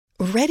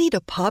Ready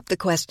to pop the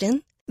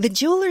question? The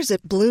jewelers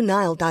at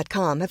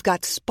BlueNile.com have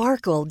got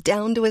sparkle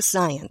down to a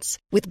science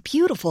with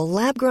beautiful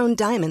lab-grown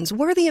diamonds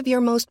worthy of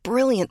your most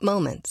brilliant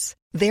moments.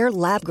 Their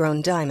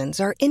lab-grown diamonds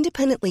are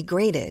independently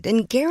graded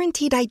and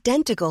guaranteed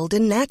identical to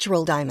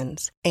natural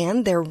diamonds,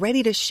 and they're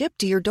ready to ship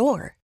to your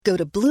door. Go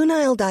to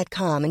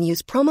BlueNile.com and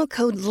use promo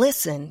code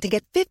LISTEN to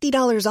get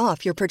 $50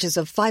 off your purchase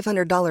of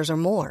 $500 or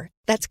more.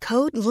 That's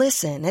code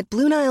LISTEN at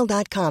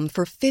BlueNile.com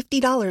for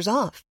 $50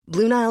 off.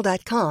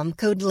 BlueNile.com,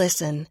 code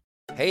LISTEN.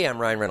 Hey, I'm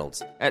Ryan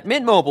Reynolds. At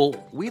Mint Mobile,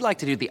 we like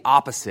to do the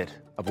opposite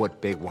of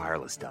what Big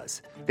Wireless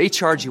does. They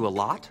charge you a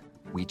lot,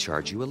 we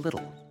charge you a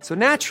little. So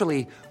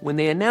naturally, when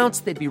they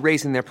announced they'd be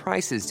raising their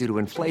prices due to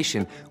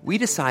inflation, we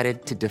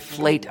decided to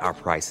deflate our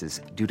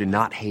prices due to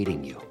not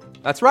hating you.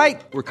 That's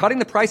right. We're cutting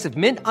the price of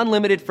Mint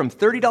Unlimited from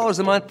 $30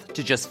 a month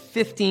to just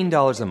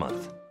 $15 a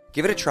month.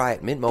 Give it a try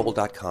at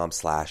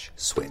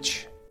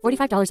mintmobile.com/switch.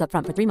 $45 up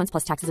front for 3 months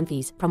plus taxes and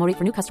fees. Promo rate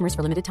for new customers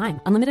for limited time.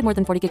 Unlimited more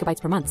than 40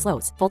 gigabytes per month.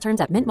 Slows full terms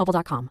at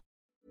mintmobile.com.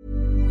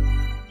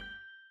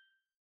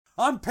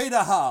 I'm Peter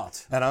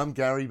Hart. And I'm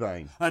Gary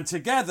Bain. And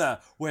together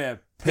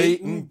we're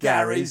Pete and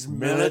Gary's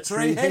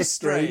Military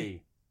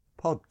History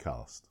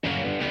Podcast.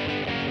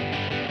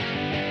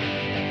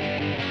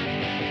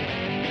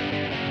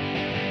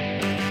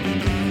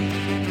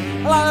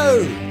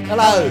 Hello.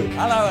 Hello.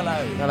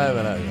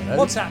 Hello.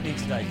 What's happening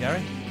today,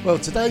 Gary? Well,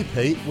 today,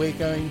 Pete, we're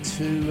going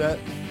to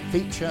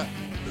feature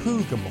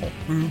Hougoumont.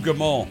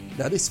 Hougoumont.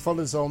 Now, this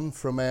follows on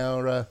from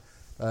our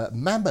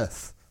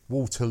mammoth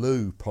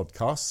Waterloo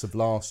podcasts of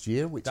last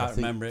year, which Don't I think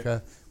remember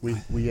it.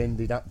 we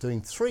ended up doing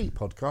 3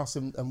 podcasts,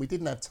 and we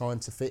didn't have time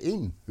to fit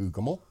in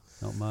Hougoumont.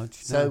 Not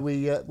much. So no.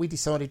 we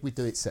decided we'd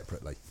do it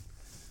separately.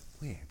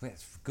 Yeah,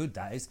 that's good,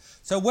 that is.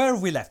 So where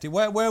have we left it?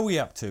 Where are we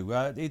up to?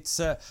 It's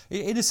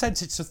in a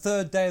sense, it's the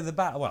third day of the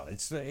battle. Well,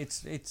 it's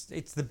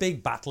the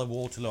big Battle of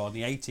Waterloo on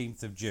the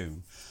 18th of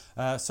June.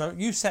 So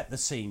you set the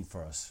scene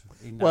for us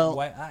in that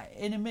way.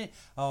 In a minute.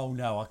 Oh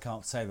no, I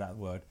can't say that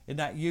word. In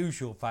that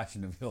usual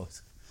fashion of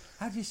yours.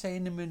 How do you say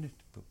in a minute?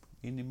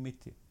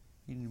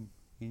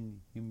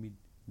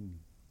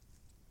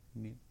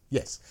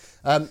 Yes.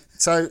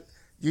 So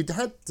you'd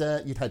had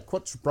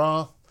Quatre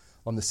Bras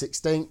on the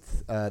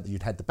 16th.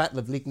 You'd had the Battle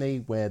of Ligny,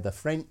 where the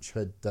French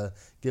had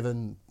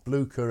given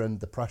Blucher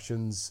and the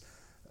Prussians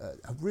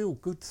a real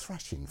good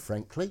thrashing,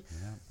 frankly,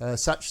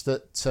 such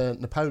that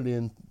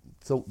Napoleon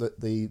thought that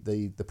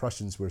the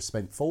Prussians were a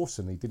spent force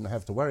and he didn't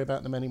have to worry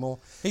about them anymore.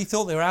 He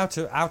thought they were out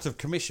of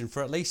commission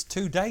for at least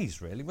 2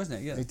 days, really,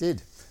 wasn't it? Yeah. He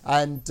did.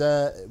 And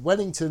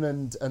Wellington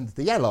and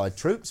the Allied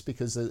troops,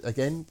 because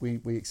again,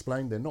 we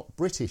explained they're not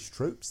British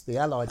troops, the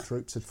Allied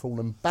troops had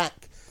fallen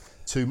back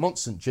to Mont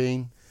St.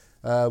 Jean,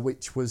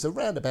 which was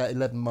around about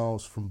 11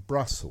 miles from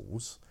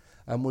Brussels,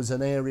 and was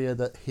an area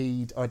that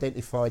he'd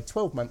identified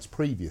 12 months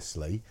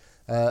previously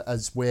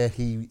as where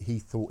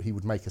he thought he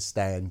would make a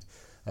stand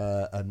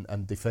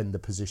and defend the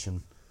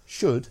position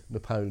should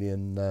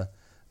Napoleon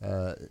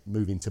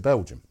move into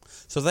Belgium.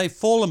 So they've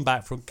fallen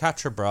back from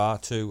Quatre Bras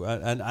to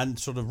and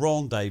sort of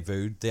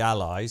rendezvoused the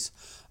Allies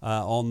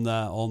on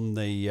that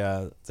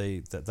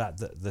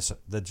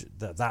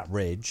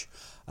ridge.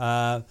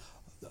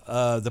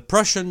 The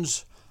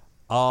Prussians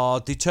are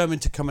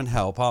determined to come and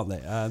help, aren't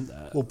they?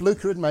 Well,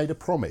 Blucher had made a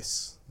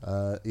promise.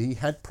 He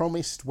had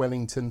promised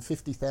Wellington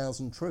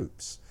 50,000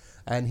 troops,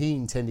 and he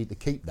intended to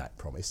keep that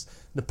promise.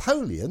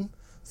 Napoleon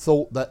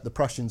thought that the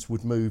Prussians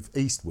would move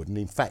eastward, and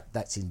in fact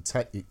that's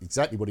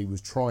exactly what he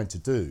was trying to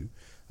do.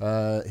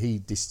 He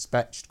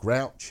dispatched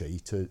Grouchy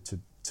to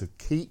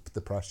keep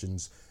the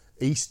Prussians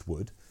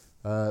eastward,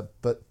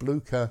 but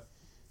Blucher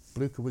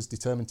was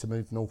determined to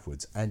move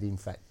northwards, and in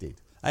fact did.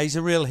 He's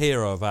a real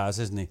hero of ours,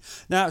 isn't he?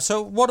 Now,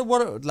 so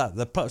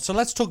so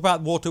let's talk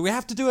about Waterloo. We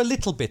have to do a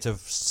little bit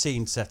of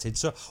scene setting.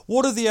 So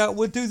what are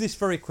we'll do this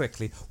very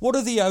quickly. What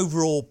are the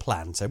overall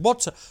plans?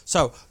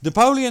 So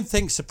Napoleon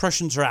thinks the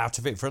Prussians are out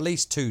of it for at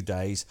least 2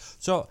 days.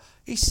 So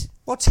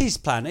what's his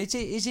plan? Is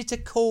it a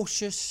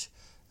cautious,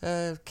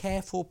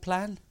 careful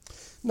plan?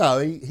 No,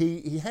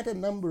 he had a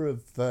number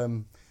of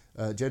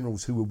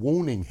generals who were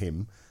warning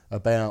him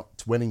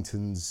about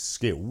Wellington's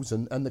skills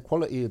and the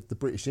quality of the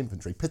British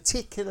infantry,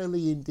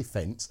 particularly in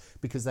defence,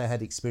 because they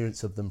had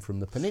experience of them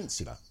from the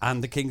peninsula.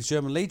 And the King's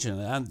German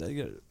Legion. And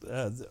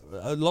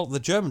a lot of the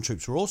German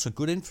troops were also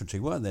good infantry,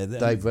 weren't they?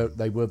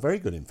 They were very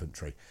good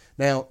infantry.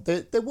 Now,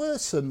 there were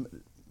some,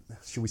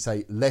 shall we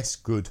say, less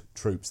good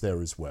troops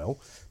there as well.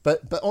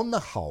 But on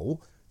the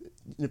whole,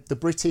 the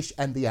British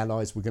and the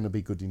Allies were going to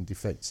be good in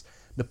defence.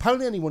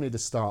 Napoleon, he wanted to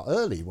start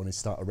early. He wanted to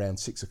start around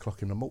 6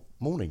 o'clock in the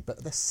morning.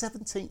 But the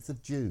 17th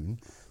of June,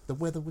 the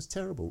weather was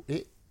terrible.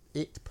 It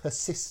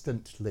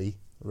persistently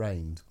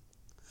rained.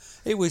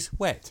 It was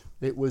wet.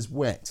 It was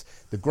wet.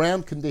 The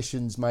ground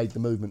conditions made the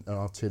movement of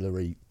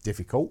artillery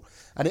difficult,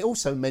 and it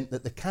also meant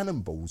that the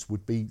cannonballs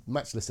would be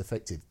much less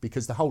effective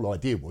because the whole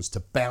idea was to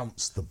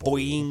bounce the ball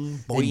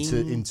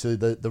into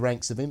the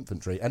ranks of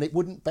infantry, and it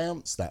wouldn't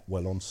bounce that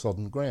well on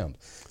sodden ground.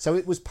 So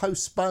it was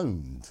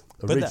postponed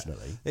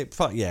originally.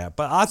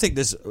 But I think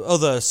there's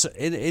other,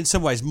 in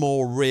some ways,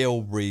 more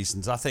real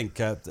reasons. I think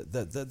there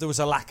was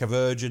a lack of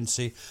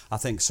urgency. I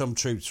think some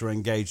troops were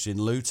engaged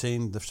in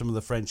looting. Some of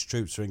the French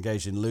troops were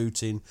engaged in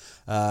looting.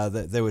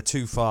 They were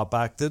too far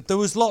back. There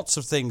was lots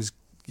of things,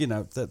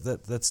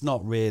 that's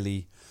not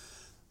really.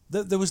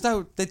 There was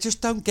no. They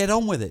just don't get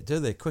on with it, do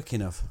they? Quick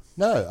enough.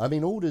 No, I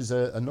mean orders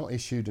are not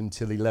issued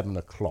until 11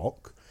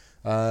 o'clock.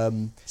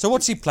 So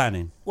what's he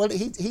planning? Well,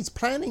 he's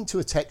planning to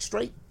attack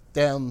straight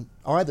down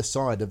either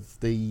side of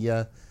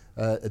the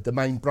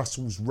main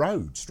Brussels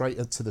road,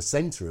 straight to the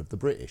centre of the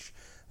British.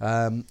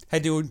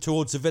 Heading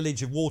towards the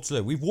village of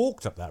Waterloo. We've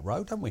walked up that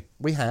road, haven't we?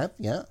 We have,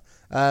 yeah.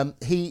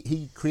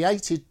 He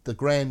created the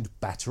Grand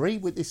Battery.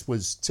 This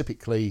was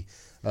typically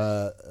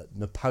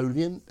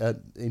Napoleon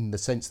in the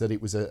sense that it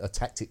was a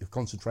tactic of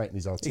concentrating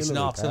his artillery. He's an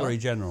artillery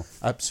power. general.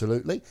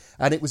 Absolutely.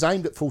 And it was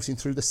aimed at forcing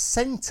through the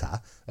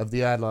centre of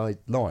the Allied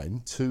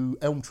line to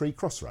Elm Tree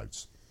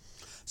Crossroads.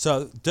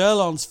 So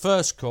D'Erlon's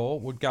first corps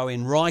would go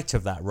in right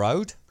of that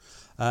road,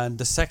 and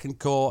the second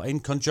corps in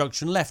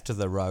conjunction left of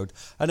the road.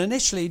 And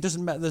initially, it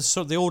doesn't matter.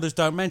 The orders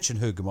don't mention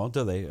Hougoumont,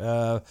 do they?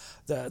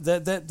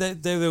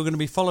 They were going to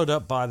be followed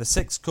up by the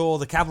 6th Corps,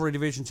 the Cavalry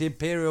Division, the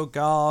Imperial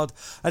Guard,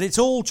 and it's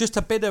all just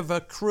a bit of a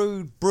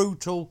crude,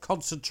 brutal,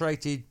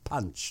 concentrated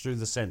punch through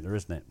the centre,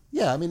 isn't it?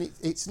 Yeah, I mean,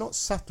 it's not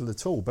subtle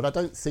at all, but I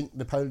don't think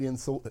Napoleon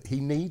thought that he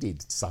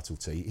needed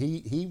subtlety.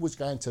 He was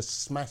going to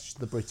smash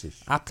the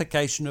British.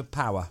 Application of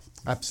power.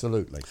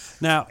 Absolutely.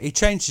 Now, he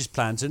changed his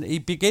plans and he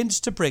begins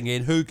to bring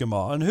in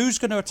Hougoumont. And who's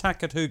going to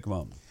attack at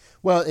Hougoumont?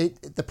 Well,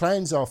 the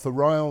plans are for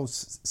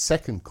Rail's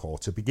 2nd Corps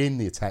to begin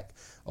the attack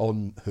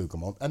on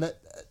Hougoumont. And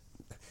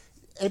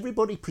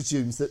everybody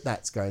presumes that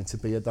that's going to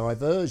be a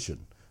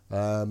diversion,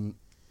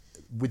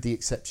 with the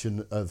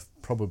exception of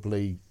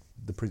probably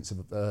the Prince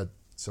of...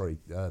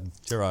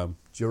 Jerome,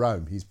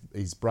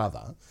 his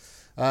brother.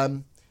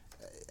 And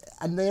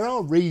there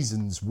are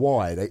reasons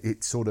why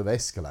it sort of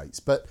escalates.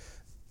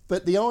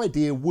 But the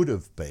idea would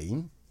have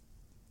been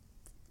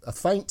a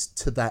feint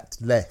to that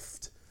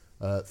left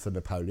for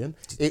Napoleon.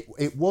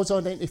 It was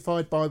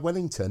identified by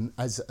Wellington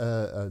as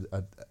an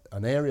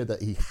area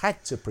that he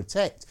had to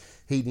protect.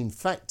 He'd in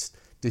fact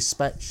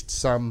dispatched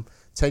some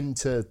 10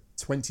 to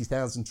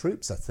 20,000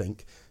 troops, I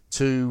think,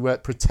 to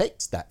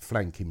protect that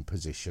flanking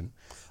position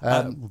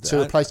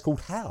to a place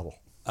called Hal.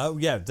 Oh,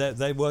 yeah,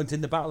 they weren't in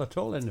the battle at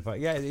all, in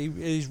fact. Yeah,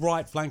 his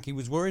right flank he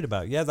was worried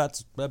about. Yeah,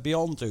 that's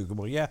beyond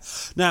Hougoumont, yeah.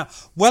 Now,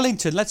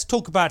 Wellington, let's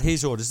talk about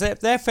his orders.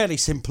 They're fairly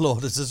simple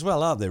orders as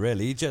well, aren't they,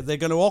 really? They're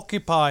going to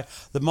occupy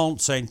the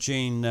Mont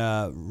Saint-Jean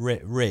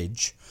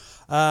ridge,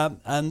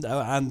 and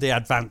the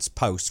advanced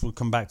posts. We'll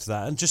come back to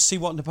that, and just see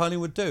what Napoleon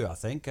would do, I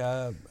think.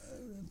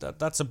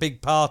 That's a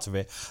big part of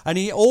it, and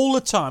all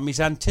the time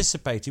he's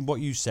anticipating what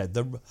you said.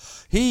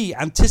 He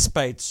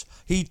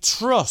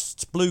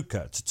trusts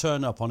Blucher to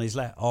turn up on his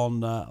on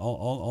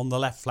the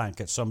left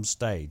flank at some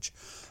stage.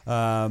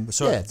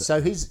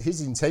 So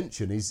his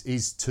intention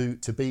is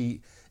to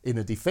be in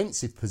a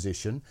defensive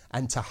position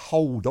and to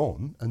hold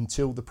on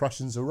until the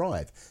Prussians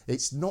arrive.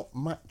 It's not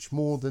much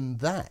more than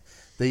that.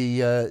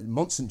 The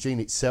Mont Saint-Jean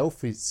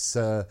itself, it's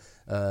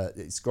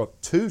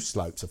got 2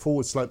 slopes, a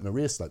forward slope and a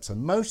rear slope. So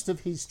most of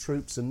his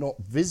troops are not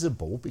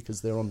visible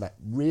because they're on that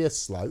rear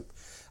slope.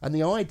 And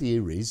the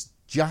idea is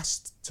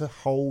just to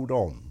hold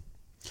on.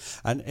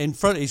 And in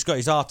front, he's got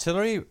his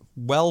artillery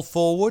well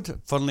forward,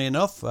 funnily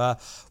enough,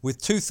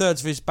 with 2/3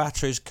 of his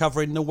batteries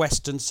covering the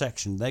western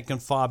section. They can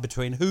fire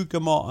between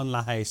Hougoumont and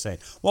La Haye-Sainte.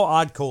 What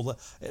I'd call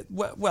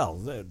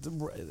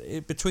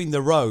between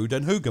the road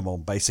and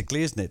Hougoumont,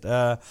 basically, isn't it?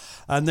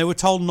 And they were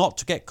told not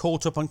to get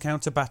caught up on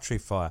counter battery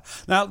fire.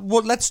 Now,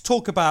 let's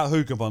talk about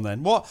Hougoumont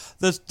then.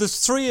 There's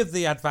 3 of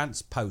the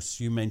advanced posts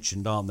you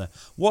mentioned, aren't there?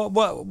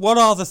 What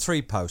are the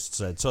 3 posts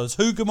then? So there's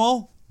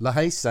Hougoumont, La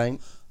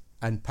Haye-Sainte,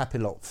 and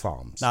Papelotte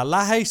Farms. Now,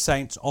 La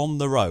Haye-Sainte's on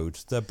the road,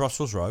 the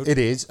Brussels road. It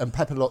is, and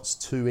Papelotte's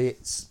to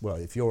its... Well,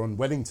 if you're on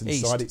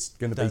Wellington's side, it's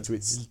going to be to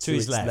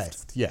its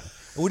left. Yeah.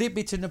 Would it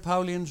be to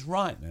Napoleon's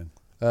right, then?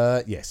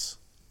 Yes.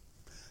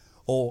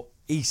 Or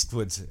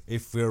eastwards,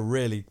 if we're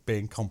really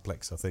being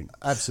complex, I think.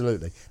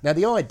 Absolutely. Now,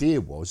 the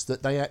idea was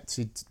that they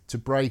acted to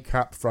break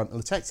up frontal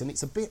attacks, and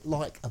it's a bit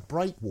like a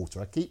breakwater.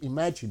 I keep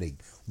imagining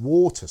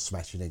water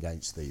smashing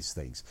against these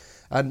things.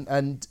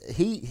 And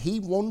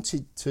he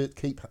wanted to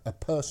keep a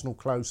personal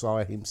close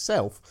eye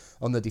himself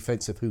on the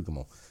defence of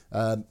Hougoumont.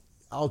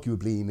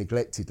 Arguably, he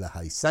neglected La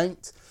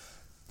Haye-Sainte.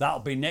 That'll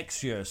be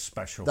next year's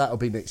special.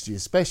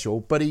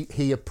 But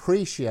he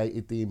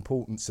appreciated the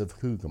importance of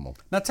Hougoumont.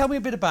 Now, tell me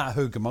a bit about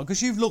Hougoumont,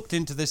 because you've looked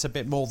into this a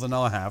bit more than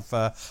I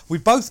have.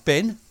 We've both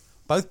been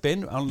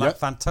on that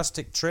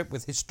fantastic trip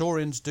with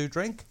Historians Do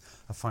Drink,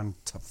 a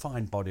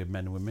fine body of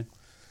men and women.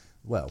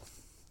 Well,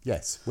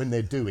 yes, when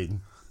they're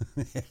doing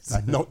Yes.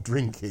 and not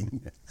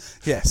drinking.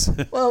 Yes.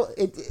 Well,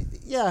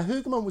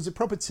 Hougoumont was a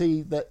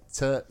property that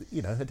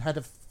had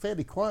a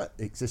fairly quiet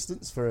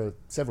existence for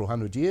several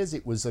hundred years.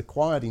 It was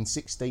acquired in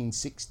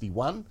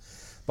 1661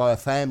 by a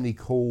family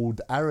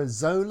called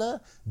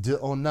Arazola de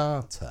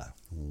Onata.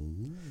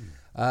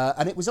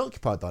 And it was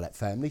occupied by that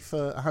family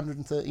for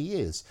 130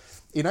 years.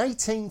 In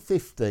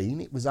 1815,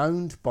 it was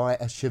owned by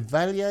a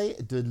Chevalier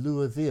de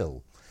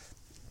Louisville.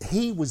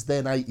 He was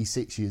then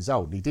 86 years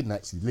old, and he didn't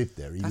actually live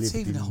there. That's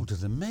even older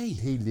than me.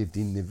 He lived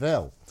in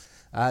Nivelles.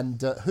 And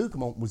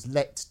Hougoumont was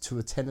let to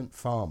a tenant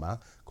farmer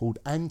called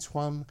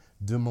Antoine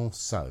de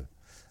Monceau.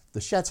 The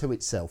chateau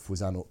itself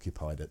was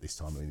unoccupied at this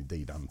time, and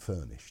indeed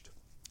unfurnished.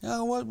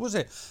 Oh, what was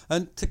it?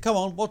 And to come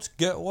on, what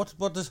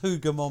does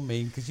Hougoumont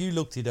mean? Because you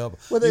looked it up.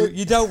 Well,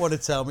 you don't want to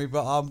tell me,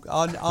 but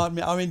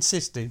I'm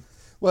insisting.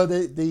 Well,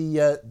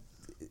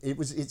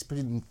 it's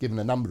been given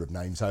a number of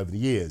names over the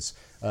years,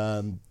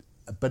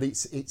 but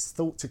it's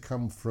thought to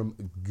come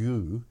from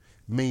gou,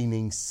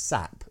 meaning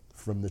sap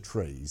from the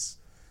trees,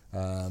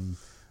 and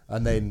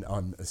then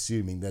I'm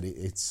assuming that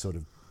it's sort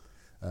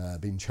of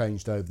been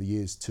changed over the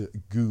years to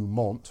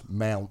Goumont,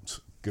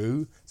 Mount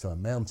Gou, so a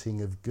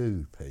mounting of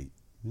gou, Pete.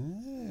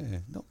 Yeah,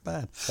 not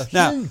bad.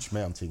 Huge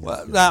mounting.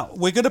 Now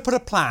we're going to put a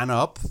plan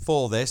up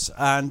for this,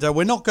 and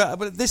we're not going.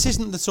 But this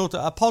isn't the sort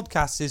of a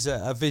podcast is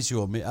a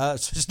visual.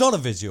 It's not a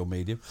visual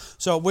medium,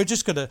 so we're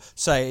just going to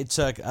say it's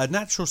a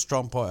natural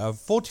strong point of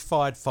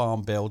fortified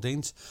farm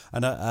buildings,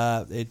 and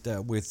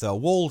with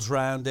walls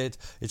round it.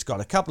 It's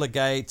got a couple of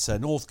gates, a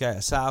north gate,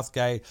 a south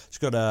gate. It's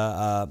got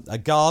a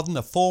garden,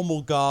 a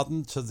formal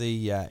garden to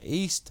the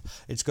east.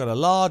 It's got a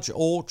large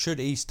orchard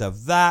east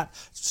of that,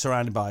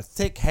 surrounded by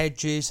thick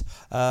hedges.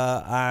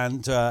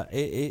 And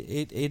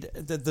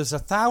there's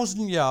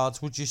 1,000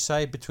 yards, would you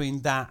say, between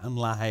that and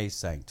La Haye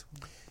Sainte?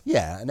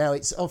 Yeah, now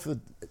it's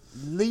offered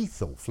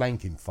lethal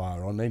flanking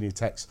fire on any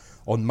attacks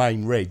on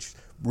Main Ridge,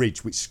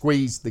 which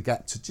squeezed the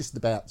gap to just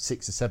about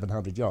 600 or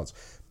 700 yards.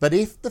 But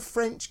if the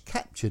French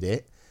captured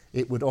it,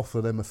 it would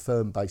offer them a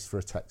firm base for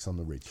attacks on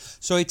the ridge.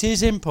 So it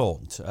is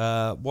important,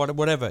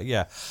 whatever,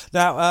 yeah.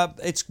 Now,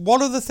 it's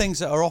one of the things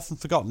that are often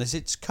forgotten is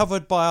it's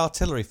covered by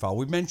artillery fire.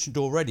 We mentioned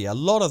already a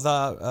lot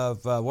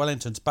of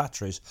Wellington's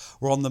batteries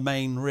were on the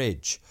main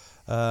ridge.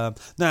 So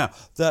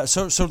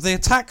the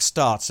attack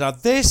starts. Now,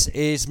 this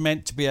is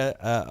meant to be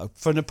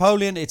for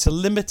Napoleon. It's a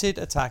limited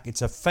attack.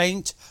 It's a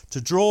feint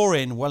to draw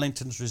in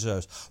Wellington's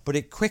reserves, but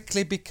it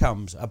quickly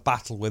becomes a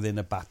battle within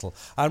a battle.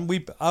 And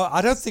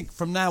I don't think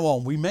from now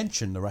on we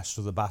mention the rest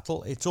of the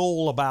battle. It's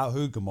all about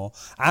Hougoumont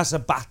as a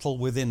battle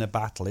within a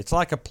battle. It's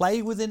like a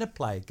play within a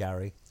play,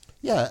 Gary.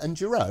 Yeah, and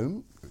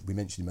Jerome, we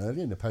mentioned him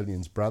earlier,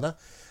 Napoleon's brother,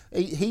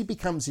 he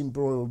becomes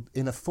embroiled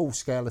in a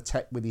full-scale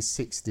attack with his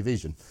 6th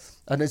Division.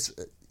 And as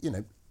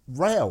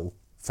Rail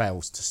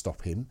fails to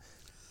stop him,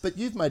 but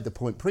you've made the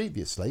point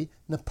previously,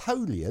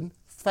 Napoleon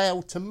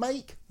failed to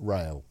make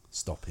Rail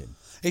stop him.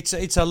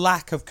 It's a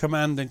lack of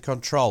command and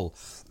control.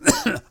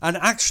 And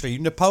actually,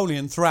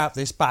 Napoleon, throughout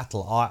this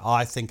battle,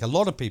 I think a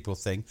lot of people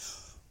think,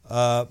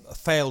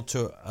 failed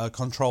to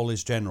control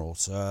his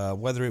generals,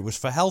 whether it was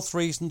for health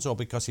reasons or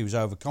because he was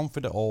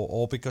overconfident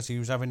or because he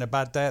was having a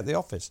bad day at the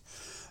office.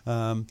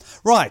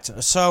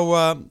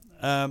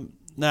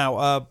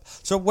 Now,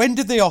 so when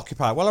did they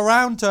occupy? Well,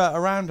 around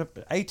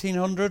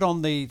 1800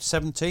 on the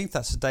 17th,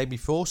 that's the day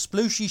before.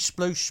 Splooshy,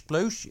 sploosh,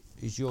 sploosh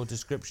is your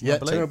description, I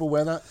believe. Terrible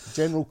weather.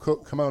 General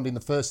Cook, commanding the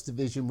 1st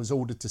Division, was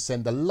ordered to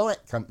send a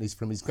light companies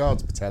from his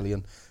Guards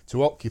battalion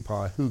to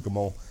occupy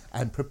Hougoumont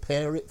and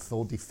prepare it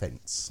for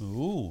defence.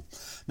 Ooh.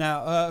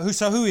 Now,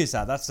 who is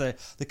that? That's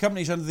the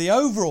company's under the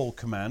overall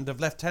command of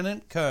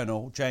Lieutenant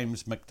Colonel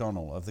James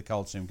MacDonald of the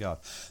Coldstream Guard.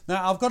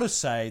 Now, I've got to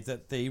say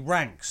that the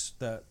ranks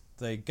that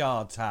the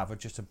Guards have are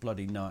just a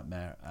bloody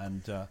nightmare,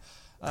 and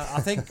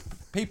I think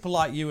people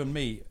like you and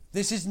me,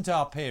 this isn't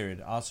our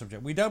period, our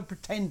subject. We don't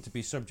pretend to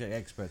be subject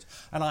experts,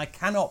 and I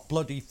cannot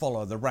bloody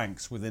follow the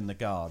ranks within the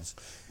Guards.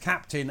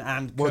 Captain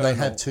and Colonel. Well, they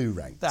had 2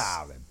 ranks. They're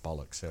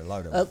bollocks. They're a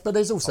load of but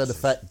there's also boxes.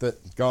 the fact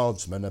that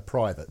Guardsmen are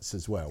privates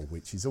as well,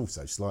 which is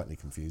also slightly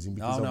confusing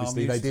because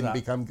obviously they didn't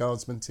become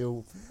Guardsmen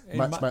till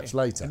much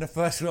later. In the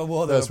First World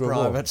War, they were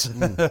privates.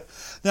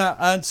 Now,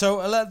 and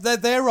so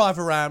they arrive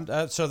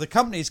around, so the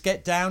companies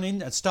get down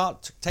in and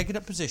start taking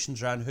up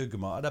positions around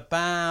Hougoumont at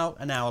about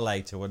an hour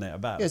later, wasn't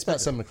it? It's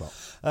about 7 o'clock.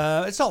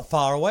 It's not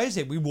far away, is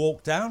it? We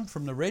walk down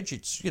from the ridge.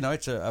 It's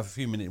a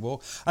few minute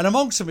walk, and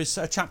amongst them is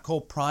a chap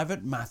called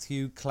Private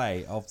Matthew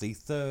Clay of the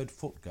 3rd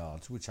Foot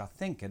Guards, which I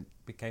think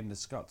became the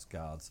Scots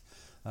Guards.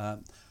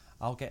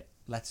 I'll get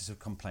letters of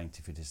complaint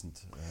if it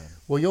isn't.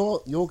 Well,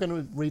 you're going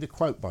to read a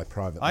quote by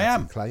Private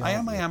Matthew Clay. I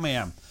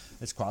am.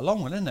 It's quite a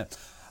long one, isn't it?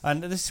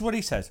 And this is what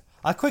he says.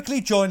 I quickly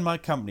joined my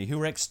company, who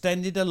were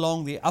extended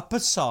along the upper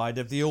side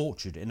of the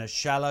orchard in a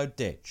shallow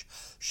ditch,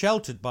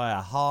 sheltered by a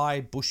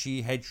high,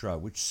 bushy hedgerow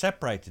which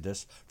separated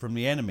us from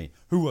the enemy,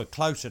 who were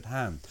close at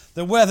hand.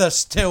 The weather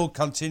still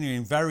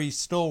continuing very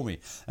stormy,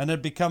 and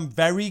had become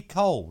very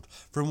cold,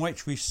 from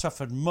which we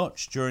suffered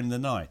much during the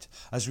night,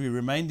 as we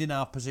remained in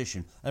our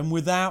position, and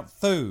without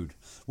food.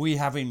 we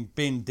having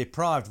been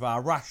deprived of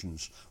our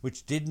rations,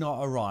 which did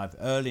not arrive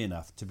early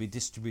enough to be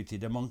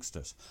distributed amongst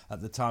us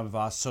at the time of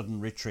our sudden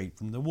retreat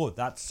from the wood.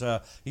 That's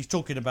he's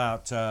talking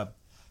about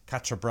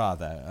Quatre Bras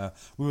there.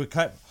 We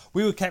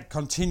were kept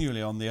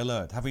continually on the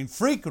alert, having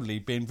frequently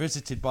been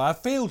visited by a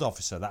field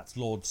officer, that's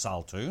Lord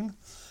Saltoun,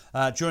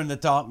 during the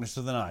darkness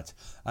of the night,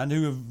 and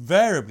who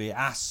invariably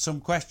asked some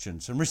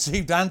questions and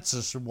received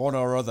answers from one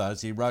or other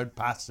as he rode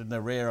past in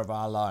the rear of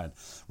our line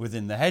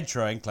within the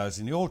hedgerow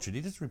enclosing the orchard.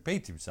 He does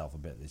repeat himself a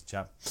bit, this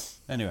chap.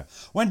 Anyway,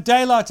 when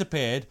daylight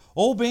appeared,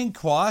 all being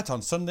quiet on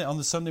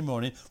the Sunday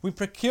morning, we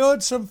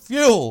procured some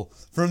fuel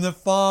from the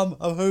farm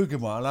of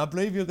Hougomont, and I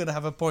believe you're going to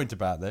have a point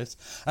about this,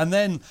 and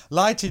then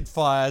lighted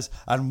fires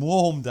and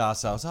warmed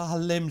ourselves, our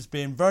limbs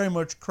being very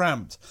much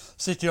cramped,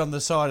 sitting on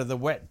the side of the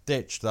wet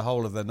ditch the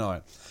whole of the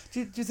night.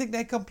 Do you think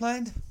they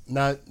complained?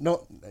 No,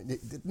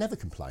 never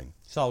complain.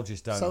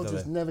 Soldiers don't.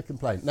 Soldiers never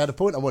complain. Now, the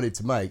point I wanted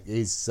to make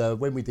is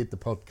when we did the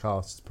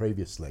podcast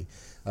previously,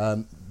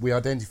 we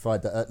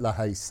identified that at La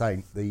Haye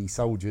Sainte, the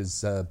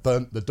soldiers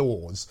burnt the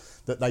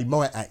doors that they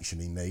might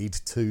actually need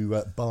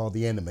to bar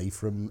the enemy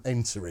from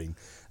entering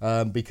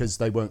because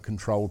they weren't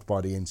controlled by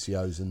the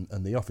NCOs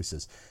and the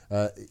officers.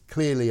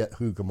 Clearly, at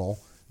Hougomont,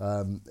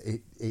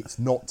 it's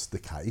not the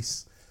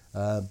case,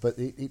 but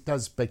it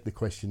does beg the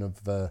question of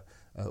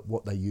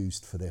what they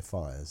used for their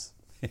fires.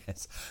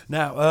 Yes.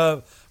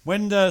 Now,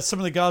 when some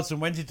of the guardsmen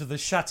went into the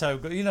chateau,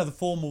 you know, the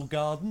formal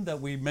garden that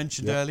we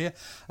mentioned earlier,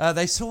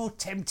 they saw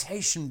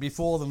temptation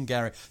before them,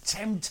 Gary.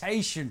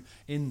 Temptation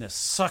in the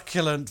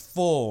succulent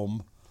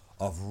form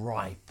of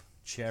ripe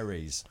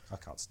cherries. I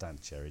can't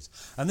stand cherries.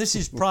 And this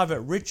is Private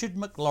Richard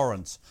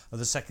McLawrence of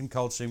the 2nd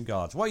Coldstream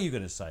Guards. What are you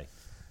going to say?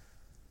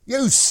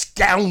 You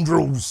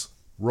scoundrels!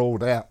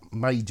 Roared out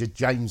Major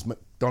James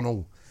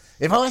MacDonald.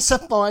 If I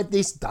survive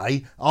this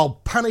day,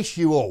 I'll punish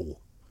you all.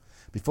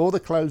 Before the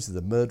close of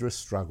the murderous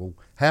struggle,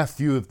 how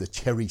few of the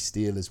cherry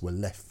stealers were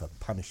left for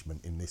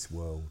punishment in this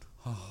world.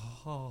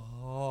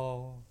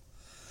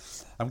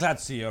 I'm glad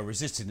to see you're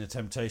resisting the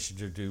temptation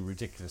to do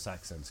ridiculous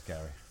accents,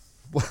 Gary.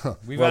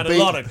 We've Well, had a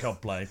lot of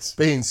complaints.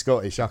 Being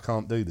Scottish, I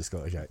can't do the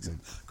Scottish accent.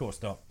 Of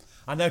course not.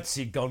 I noticed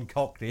he'd gone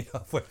Cockney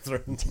halfway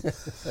through.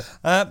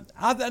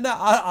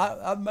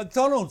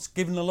 McDonald's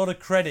given a lot of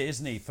credit,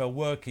 isn't he, for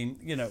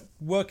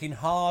working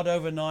hard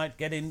overnight,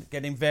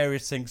 getting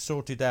various things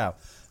sorted out.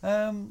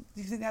 Do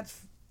you think that's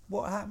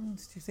what happened?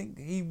 Do you think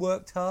he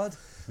worked hard?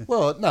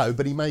 Well, no,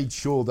 but he made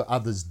sure that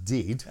others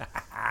did.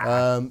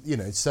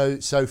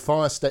 So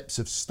fire steps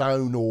of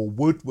stone or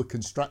wood were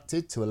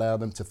constructed to allow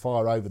them to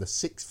fire over the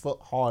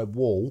 6-foot-high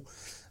wall.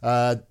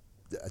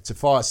 To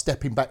fire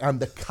stepping back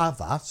under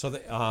cover,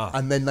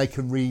 and then they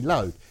can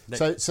reload.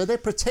 So they're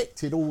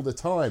protected all the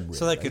time, really.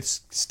 So they could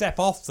step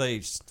off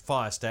the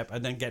fire step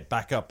and then get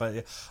back up.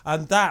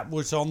 And that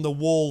was on the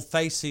wall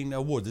facing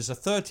a wood. There's a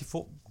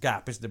 30-foot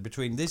gap, isn't there,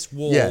 between this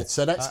wall... Yeah,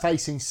 so that's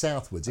facing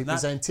southwards. It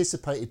was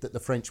anticipated that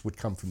the French would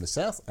come from the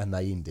south, and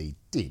they indeed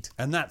did.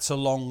 And that's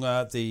along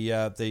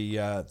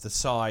the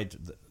side...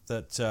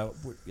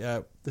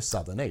 the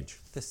southern edge.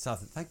 The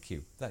southern, thank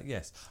you.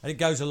 Yes, and it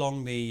goes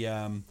along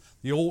the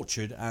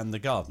orchard and the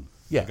garden.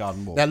 Yeah. The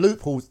garden wall. Now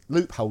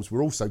loopholes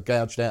were also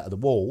gouged out of the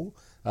wall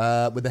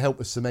with the help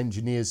of some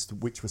engineers,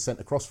 which were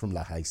sent across from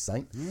La Haye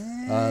Sainte.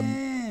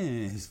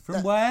 Yes.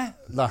 From where?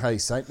 La Haye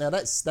Sainte. Now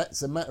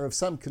that's a matter of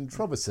some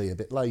controversy a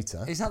bit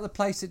later. Is that the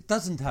place that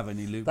doesn't have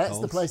any loopholes? That's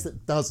the place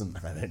that doesn't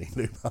have any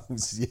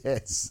loopholes.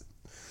 Yes.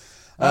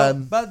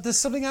 But there's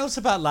something else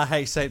about La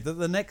Haye Sainte that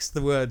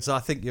the words I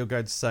think you're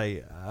going to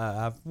say.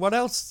 What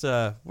else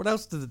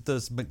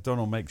does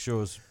MacDonald make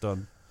sure is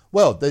done?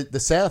 Well, the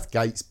south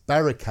gate's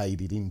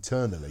barricaded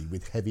internally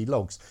with heavy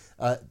logs.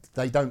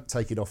 They don't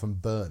take it off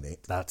and burn it.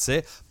 That's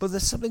it. But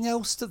there's something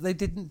else that they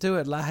didn't do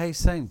at La Haye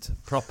Sainte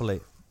properly.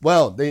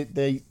 Well, they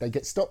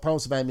get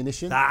stockpiles of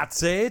ammunition.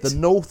 That's it. The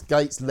north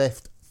gate's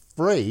left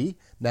free.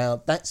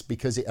 Now, that's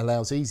because it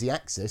allows easy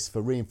access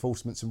for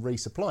reinforcements and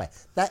resupply.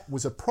 That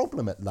was a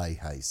problem at La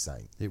Haye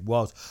Sainte. It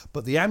was.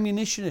 But the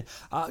ammunition...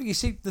 you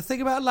see, the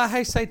thing about La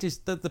Haye Sainte is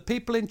that the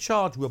people in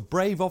charge were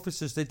brave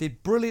officers. They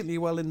did brilliantly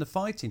well in the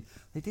fighting.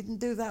 They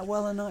didn't do that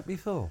well the night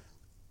before.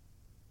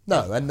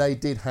 No, and they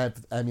did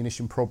have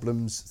ammunition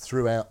problems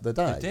throughout the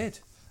day. They did.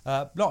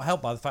 Not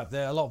helped by the fact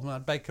that a lot of them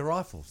had Baker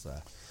rifles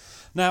there.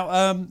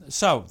 Now,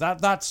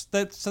 that's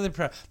the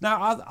prayer.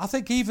 Now, I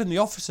think even the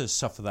officers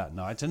suffer that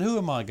night. And who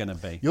am I going to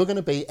be? You're going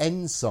to be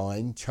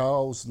Ensign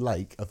Charles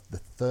Lake of the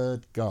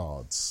 3rd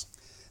Guards.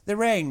 The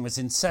rain was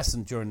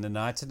incessant during the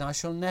night, and I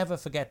shall never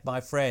forget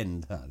my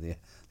friend,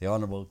 the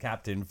Honourable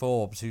Captain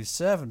Forbes, whose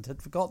servant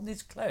had forgotten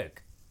his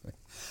cloak,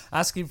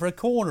 asking for a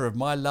corner of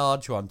my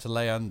large one to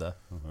lay under.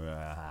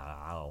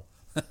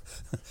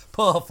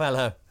 Poor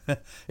fellow.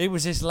 It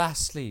was his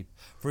last sleep,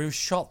 for he was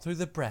shot through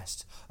the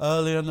breast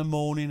early on the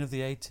morning of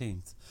the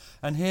 18th.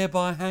 And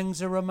hereby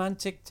hangs a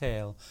romantic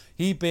tale,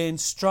 he being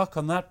struck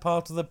on that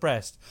part of the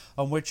breast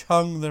on which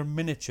hung the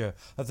miniature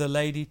of the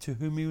lady to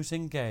whom he was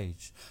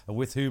engaged, and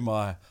with whom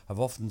I have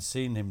often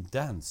seen him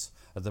dance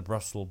at the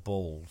Brussels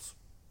balls.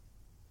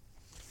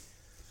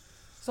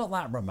 It's not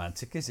that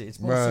romantic, is it? It's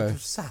more sort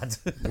of sad.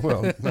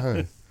 Well,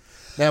 no.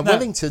 Now,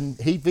 Wellington,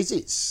 he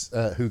visits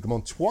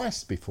Hougoumont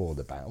twice before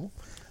the battle,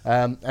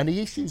 and he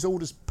issues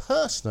orders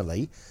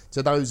personally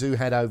to those who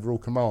had overall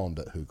command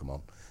at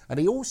Hougoumont. And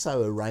he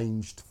also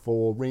arranged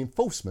for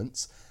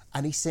reinforcements,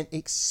 and he sent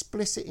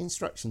explicit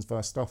instructions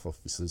via staff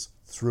officers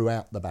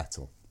throughout the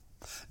battle.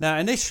 Now,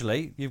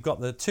 initially, you've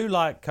got the 2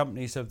 light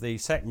companies of the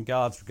 2nd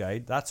Guards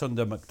Brigade, that's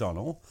under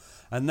MacDonald,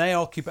 and they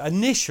occupy,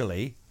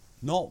 initially,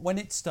 not when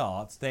it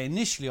starts, they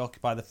initially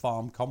occupy the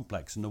farm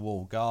complex and the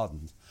walled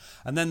gardens.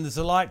 And then there's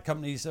the light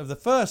companies of the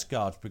 1st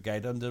Guards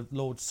Brigade under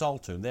Lord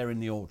Saltoun, they're in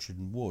the orchard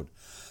and wood.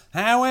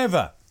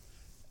 However,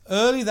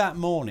 early that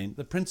morning,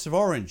 the Prince of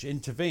Orange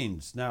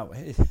intervenes. Now,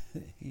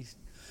 he's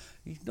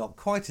not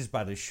quite as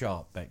bad as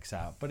Sharpbeck's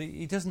out, but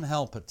he doesn't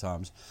help at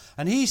times.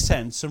 And he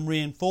sends some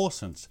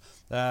reinforcements.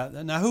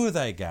 Now, who are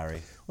they,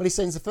 Gary? Well, he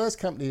sends the 1st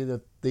company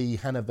of the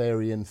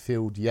Hanoverian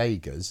Field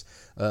Jaegers.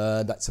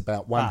 That's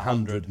about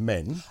 100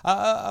 men.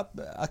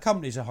 A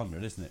company's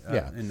 100, isn't it?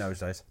 Yeah. In those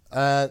days.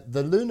 The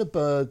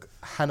Lüneburg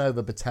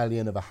Hanover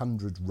Battalion of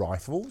 100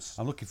 rifles.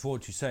 I'm looking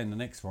forward to you saying the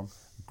next one.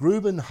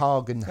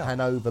 Grubenhagen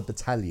Hanover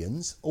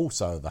Battalions,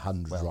 also of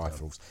 100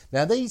 rifles.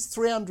 Now, these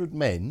 300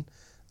 men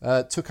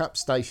took up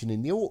station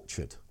in the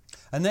orchard.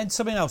 And then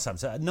something else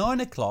happens. At 9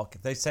 o'clock,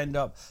 they send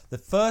up the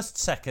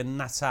 1st, 2nd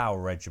Nassau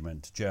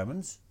Regiment,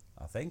 Germans,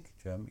 I think.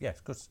 Yes,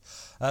 because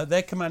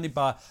they're commanded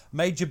by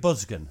Major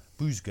Buzgen.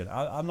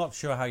 I'm not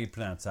sure how you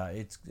pronounce that.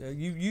 It's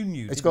you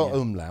knew. It's got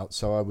umlaut,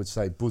 so I would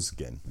say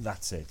Buzgen.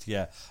 That's it,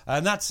 yeah.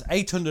 And that's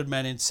 800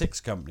 men in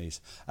 6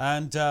 companies.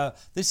 And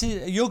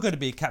you're going to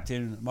be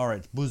Captain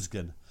Moritz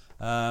Buzgen.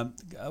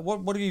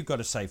 What have you got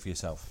to say for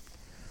yourself?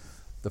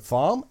 The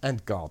farm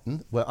and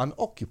garden were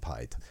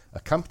unoccupied. A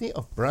company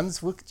of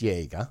Brunswick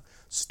Jäger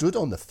stood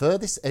on the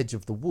furthest edge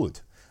of the wood.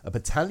 A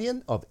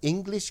battalion of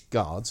English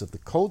Guards of the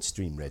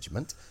Coldstream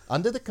Regiment,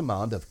 under the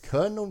command of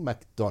Colonel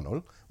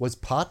MacDonald, was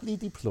partly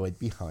deployed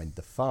behind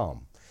the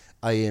farm.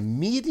 I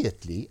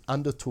immediately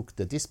undertook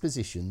the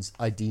dispositions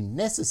I deemed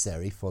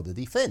necessary for the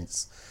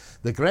defence.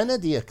 The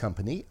Grenadier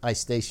Company I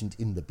stationed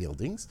in the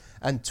buildings,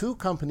 and 2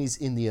 companies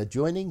in the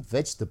adjoining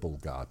vegetable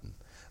garden.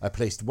 I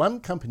placed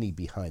 1 company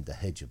behind the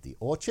hedge of the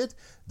orchard.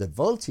 The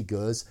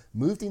Voltigeurs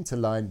moved into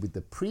line with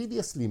the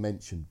previously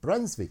mentioned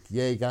Brunswick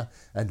Jäger,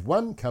 and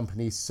 1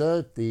 company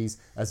served these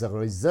as a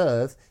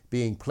reserve,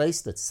 being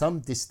placed at some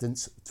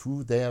distance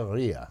to their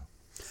rear.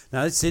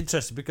 Now, it's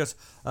interesting because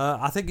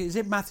I think, is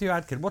it Matthew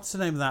Adkin? What's the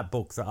name of that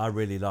book that I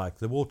really like?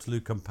 The Waterloo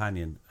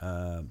Companion.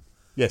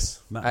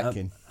 Yes,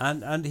 Atkin.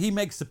 And he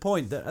makes the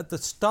point that at the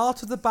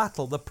start of the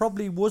battle, there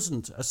probably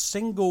wasn't a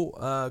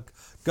single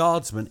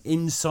guardsman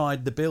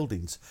inside the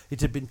buildings.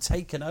 It had been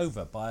taken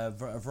over by a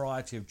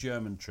variety of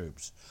German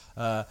troops.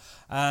 But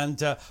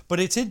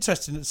it's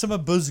interesting that some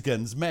of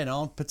Buzgen's men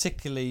aren't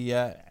particularly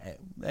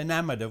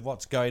enamoured of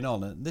what's going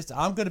on. And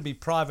I'm going to be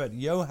Private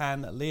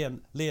Johann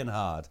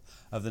Leonhard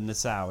of the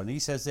Nassau, and he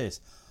says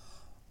this.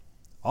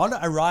 On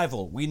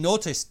arrival, we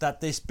noticed that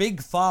this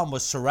big farm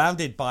was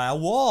surrounded by a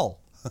wall.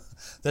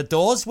 The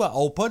doors were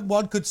open.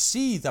 One could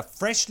see the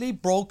freshly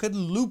broken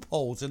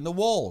loopholes in the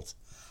walls.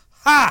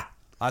 Ha!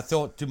 I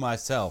thought to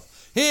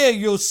myself, here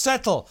you'll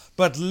settle,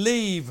 but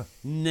leave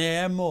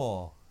ne'er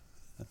more.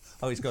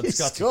 Oh, he's got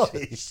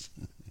Scottish.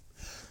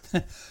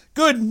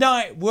 Good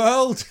night,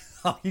 world.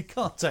 Oh, you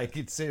can't take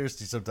it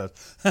seriously sometimes.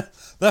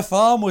 The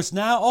farm was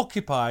now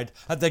occupied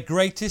at the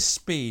greatest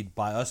speed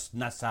by us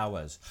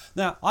Nassauers.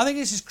 Now, I think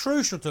this is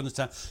crucial to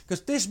understand,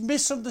 because this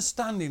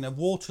misunderstanding of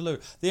Waterloo,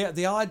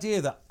 the idea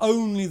that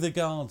only the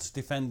Guards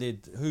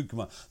defended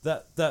Hougoumont,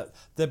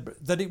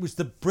 that it was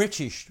the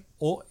British,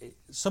 or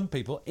some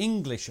people,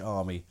 English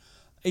army,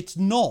 it's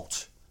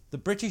not. The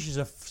British is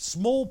a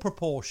small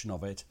proportion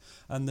of it,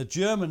 and the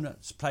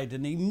Germans played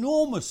an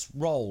enormous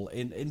role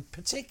in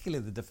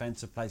particularly the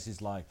defence of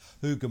places like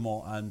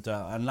Hougoumont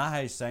and La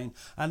Haye Sainte,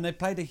 and they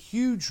played a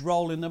huge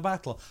role in the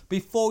battle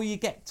before you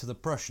get to the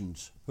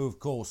Prussians, who, of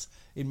course,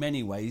 in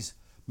many ways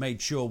made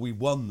sure we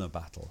won the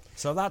battle.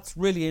 So that's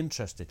really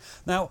interesting.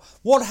 Now,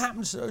 what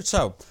happens...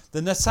 So,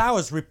 the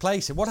Nassauers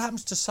replace it. What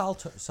happens to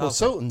Saltoun? Well,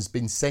 Saltoun's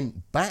been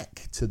sent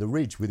back to the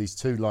ridge with his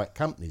 2 light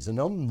companies, and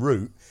en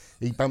route,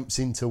 he bumps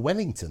into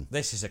Wellington.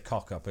 This is a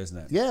cock-up, isn't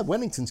it? Yeah,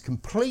 Wellington's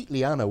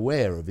completely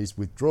unaware of his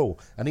withdrawal,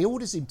 and he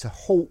orders him to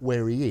halt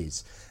where he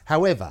is.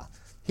 However,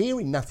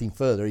 hearing nothing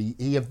further,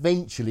 he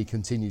eventually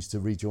continues to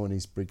rejoin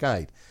his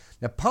brigade.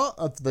 Now, part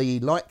of the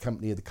light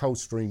company of the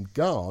Coldstream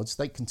Guards,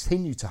 they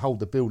continue to hold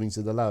the buildings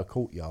of the lower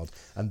courtyard,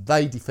 and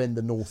they defend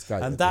the north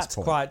gate. And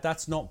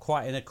that's not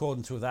quite in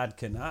accordance with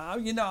Adkin.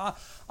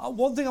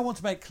 One thing I want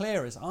to make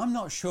clear is I'm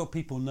not sure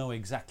people know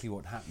exactly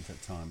what happened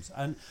at times.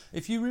 And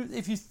if you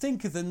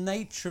think of the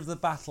nature of the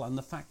battle and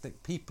the fact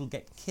that people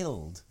get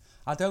killed,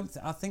 I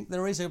think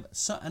there is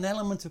an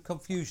element of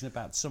confusion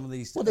about some of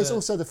these. Well, there's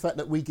also the fact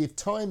that we give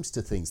times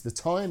to things. The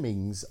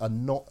timings are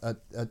not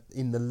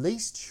in the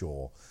least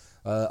sure.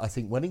 I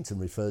think Wellington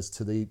refers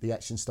to the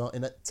action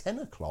starting at 10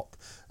 o'clock.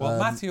 Well,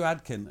 Matthew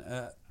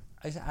Adkin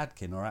Is it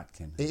Adkin or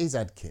Atkin? It is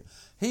Adkin.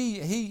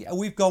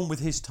 We've gone with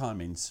his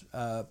timings,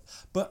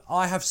 but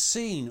I have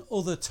seen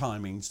other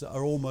timings that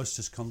are almost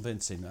as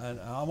convincing, and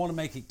I want to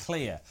make it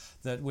clear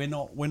that we're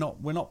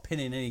not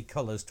pinning any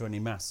colours to any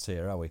masts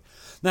here, are we?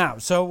 Now,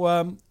 so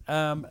all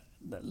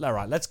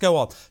right, let's go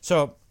on.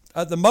 So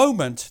at the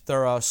moment,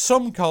 there are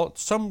some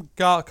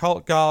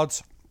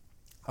guards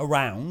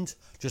around,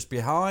 just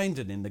behind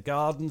and in the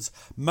gardens,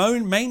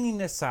 mainly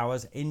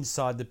Nassauers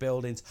inside the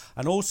buildings,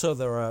 and also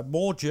there are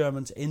more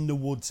Germans in the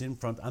woods in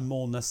front and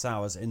more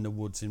Nassauers in the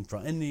woods in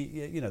front, in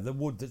the the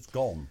wood that's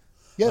gone.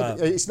 Yeah,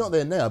 it's not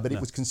there now, but it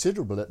was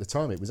considerable at the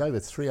time. It was over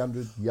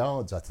 300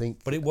 yards, I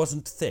think. But it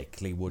wasn't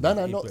thickly wood.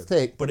 No, not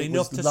thick, but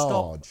enough to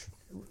large.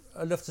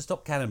 Enough to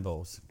stop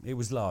cannonballs. It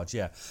was large,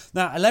 yeah.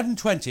 Now,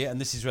 11:20,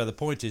 and this is where the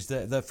point is,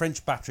 the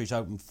French batteries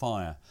opened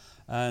fire.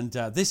 And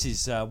this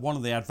is one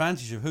of the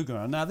advantages of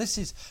Hougoumont. Now,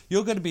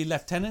 you're going to be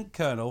Lieutenant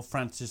Colonel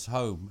Francis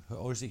Home,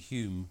 or is it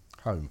Hume?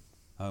 Home.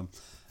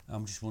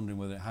 I'm just wondering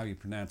how you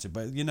pronounce it,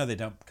 but they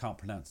can't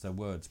pronounce their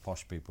words,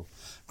 posh people.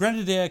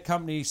 Grenadier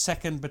Company,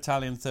 2nd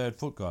Battalion, 3rd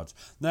Foot Guards.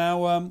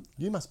 Now,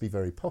 you must be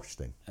very posh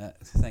then.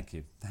 Thank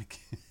you.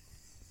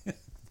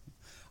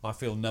 I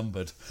feel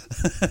numbered.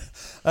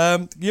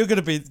 You're going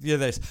to be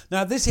this.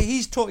 Now,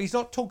 he's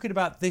not talking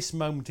about this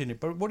moment in it,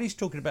 but what he's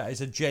talking about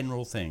is a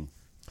general thing.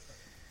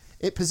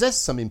 It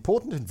possessed some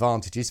important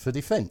advantages for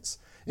defence.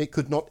 It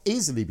could not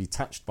easily be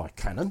touched by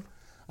cannon,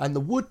 and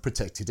the wood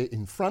protected it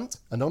in front,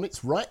 and on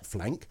its right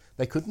flank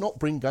they could not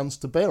bring guns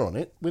to bear on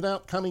it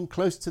without coming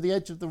close to the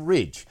edge of the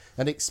ridge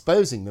and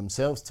exposing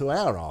themselves to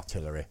our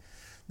artillery.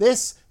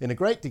 This, in a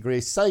great degree,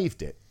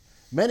 saved it.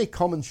 Many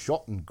common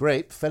shot and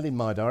grape fell in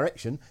my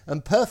direction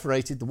and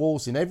perforated the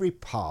walls in every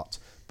part,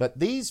 but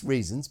these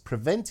reasons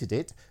prevented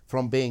it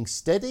from being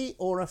steady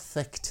or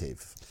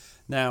effective.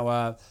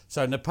 Now,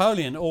 so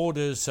Napoleon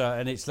orders,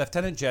 and it's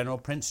Lieutenant General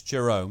Prince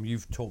Jerome,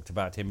 you've talked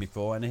about him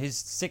before, and his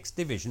 6th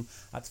Division,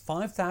 that's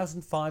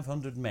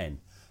 5,500 men.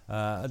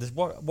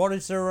 What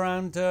is there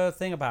around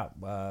thing about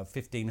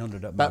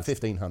 1,500 at most? About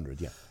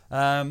 1,500, yeah.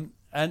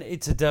 And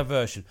it's a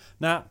diversion.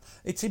 Now,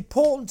 it's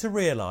important to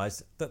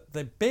realise that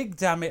the big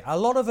damage, a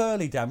lot of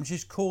early damage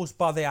is caused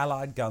by the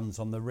Allied guns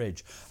on the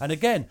ridge. And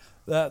again,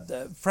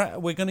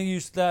 we're going to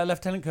use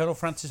Lieutenant Colonel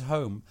Francis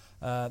Home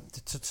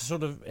to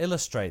sort of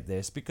illustrate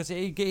this, because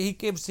he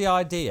gives the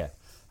idea.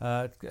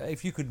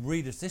 If you could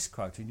read us this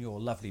quote in your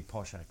lovely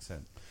posh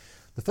accent.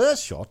 The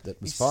first shot that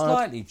was fired...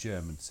 slightly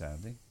German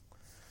sounding.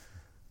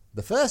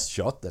 The first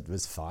shot that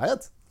was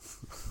fired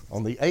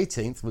on the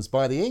 18th was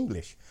by the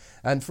English,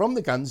 and from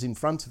the guns in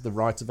front of the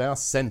right of our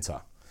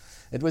centre.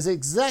 It was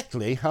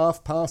exactly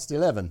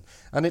 11:30,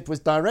 and it was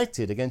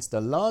directed against a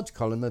large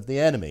column of the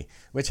enemy,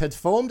 which had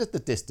formed at the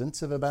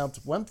distance of about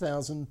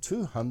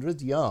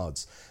 1,200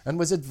 yards, and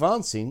was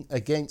advancing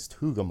against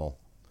Hougoumont.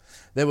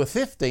 There were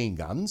 15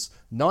 guns,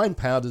 9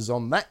 powders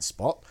on that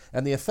spot,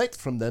 and the effect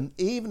from them,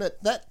 even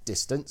at that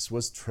distance,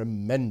 was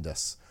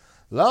tremendous.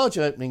 Large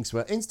openings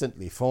were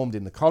instantly formed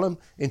in the column,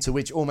 into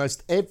which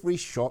almost every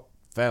shot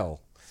fell.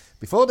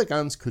 Before the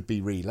guns could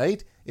be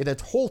relayed, it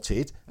had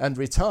halted and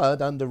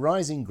retired under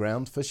rising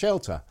ground for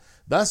shelter,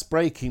 thus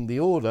breaking the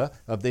order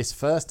of this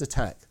first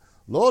attack.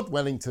 Lord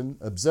Wellington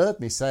observed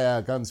me say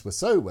our guns were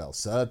so well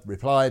served,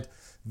 replied,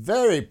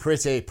 "Very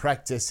pretty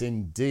practice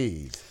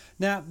indeed."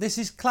 Now, this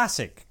is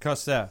classic,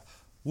 because that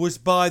was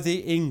by the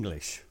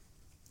English.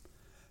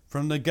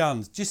 From the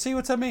guns. Do you see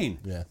what I mean?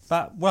 Yeah.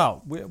 But,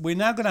 well, we're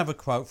now going to have a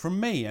quote from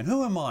me. And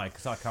who am I?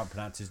 Because I can't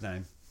pronounce his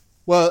name.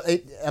 Well,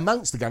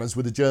 amongst the gunners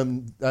were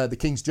the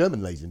King's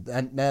German Legion.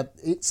 And now,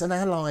 it's an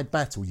Allied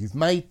battle. You've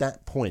made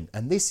that point.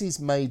 And this is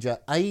Major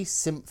A.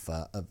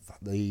 Simpfer of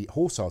the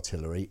Horse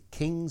Artillery,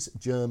 King's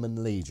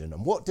German Legion.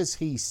 And what does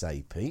he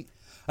say, Pete?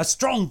 A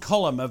strong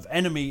column of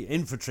enemy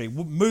infantry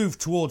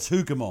moved towards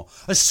Hougoumont.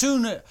 As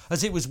soon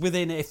as it was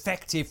within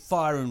effective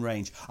firing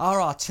range,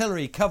 our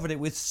artillery covered it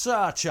with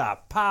such a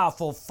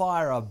powerful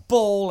fire of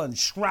ball and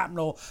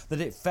shrapnel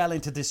that it fell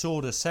into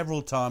disorder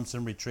several times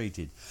and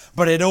retreated.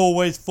 But it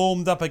always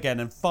formed up again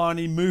and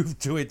finally moved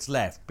to its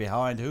left,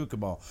 behind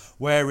Hougoumont,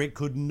 where it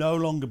could no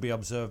longer be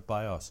observed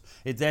by us.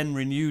 It then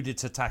renewed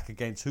its attack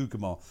against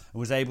Hougoumont and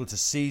was able to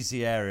seize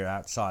the area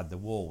outside the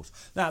walls.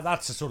 Now,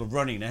 that's a sort of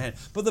running ahead.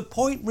 But the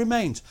point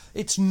remains,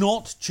 it's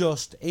not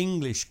just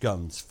English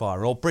guns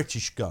fire or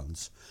British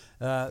guns.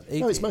 No,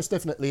 it's most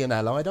definitely an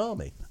Allied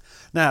army.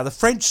 Now, the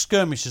French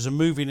skirmishers are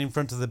moving in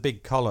front of the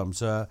big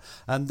columns,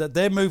 and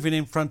they're moving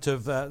in front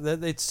of,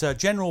 it's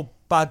General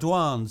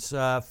Baudouin's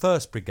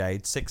 1st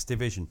Brigade, 6th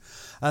Division.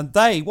 And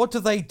what do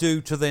they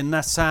do to the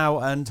Nassau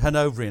and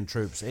Hanoverian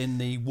troops in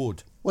the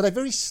wood? Well, they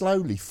very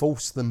slowly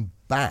force them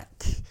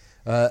back.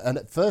 And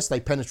at first they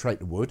penetrate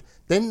the wood,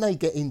 then they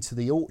get into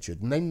the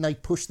orchard, and then they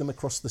push them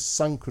across the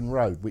sunken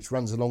road which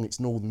runs along its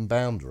northern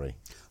boundary.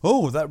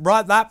 Oh,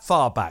 that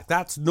far back.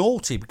 That's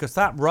naughty, because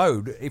that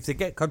road, if they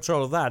get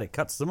control of that, it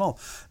cuts them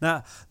off.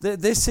 Now,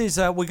 this is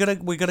I'm going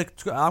to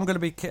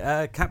be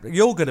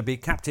you're going to be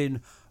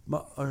Captain,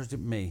 or is it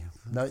me?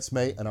 No, it's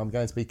me, and I'm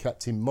going to be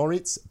Captain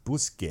Moritz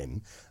Busquin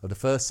of the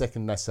 1st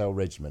 2nd Nassau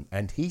Regiment,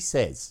 and he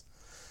says,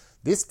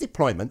 This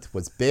deployment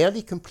was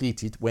barely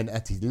completed when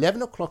at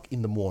 11 o'clock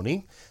in the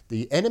morning,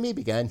 the enemy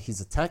began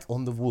his attack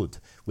on the wood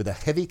with a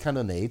heavy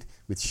cannonade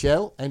with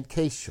shell and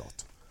case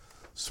shot.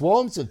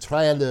 Swarms of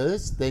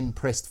tirailleurs then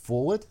pressed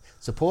forward,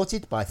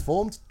 supported by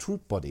formed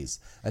troop bodies,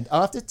 and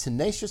after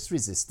tenacious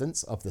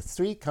resistance of the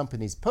 3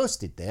 companies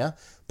posted there,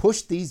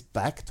 pushed these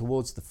back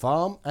towards the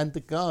farm and the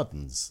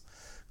gardens.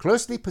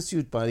 Closely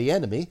pursued by the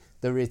enemy,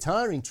 the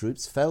retiring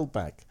troops fell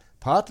back,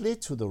 partly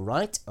to the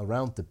right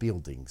around the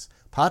buildings,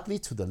 partly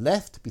to the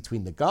left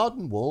between the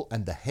garden wall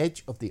and the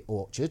hedge of the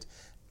orchard,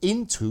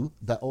 into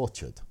the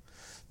orchard.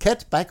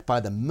 Kept back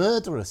by the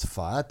murderous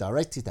fire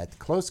directed at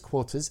close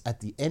quarters at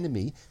the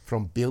enemy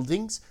from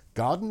buildings,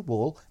 garden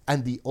wall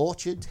and the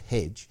orchard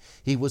hedge,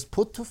 he was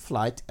put to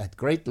flight at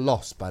great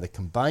loss by the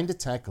combined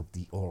attack of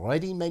the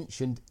already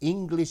mentioned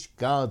English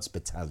Guards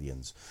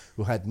battalions,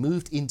 who had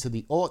moved into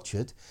the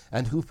orchard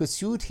and who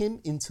pursued him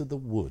into the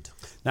wood.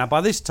 Now, by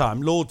this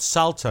time, Lord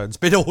Saltone's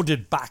been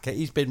ordered back.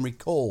 He's been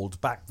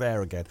recalled back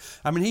there again.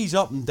 I mean, he's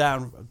up and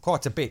down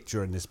quite a bit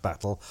during this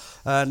battle.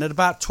 And at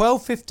about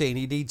 12:15,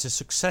 he needs a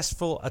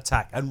successful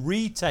attack and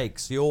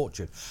retakes the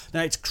orchard.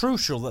 Now, it's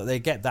crucial that they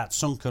get that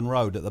sunken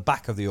road at the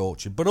back of the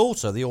orchard, but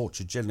also the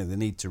orchard generally they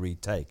need to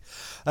retake.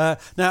 Now,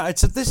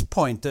 it's at this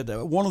point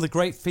that one of the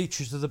great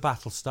features of the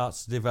battle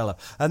starts to develop.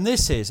 And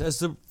this is, as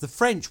the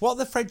French, what are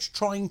the French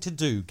trying to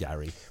do,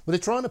 Gary? Well, they're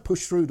trying to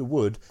push through the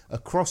wood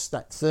across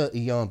that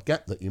 30-yard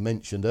gap that you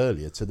mentioned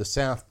earlier to the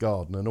south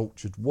garden and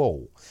orchard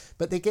wall.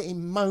 But they're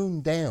getting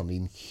mown down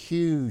in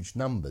huge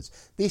numbers.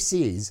 This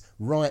is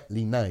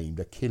rightly named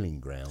a killing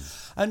ground.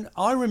 And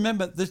I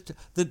remember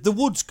the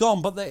wood's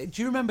gone, but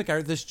do you remember,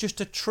 Gary, there's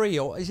just a tree,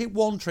 or is it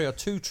one tree or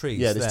 2 trees?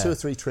 Yeah, there's there? 2 or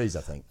 3 trees,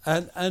 I think.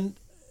 And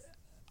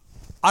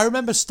I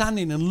remember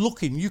standing and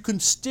looking. You can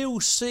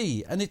still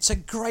see, and it's a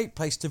great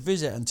place to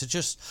visit, and to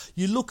just,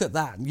 you look at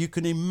that and you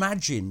can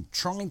imagine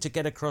trying to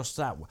get across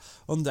that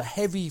under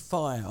heavy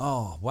fire.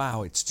 Oh,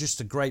 wow, it's just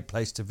a great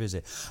place to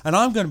visit. And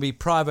I'm going to be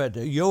Private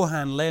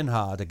Johann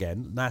Lenhard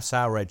again,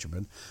 Nassau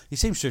Regiment. He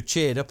seems to have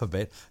cheered up a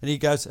bit, and he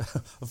goes,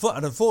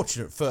 an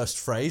unfortunate first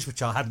phrase,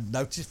 which I hadn't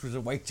noticed was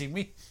awaiting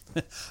me,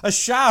 a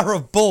shower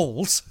of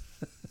balls.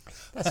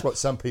 That's what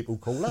some people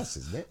call us,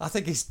 isn't it? I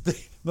think it's the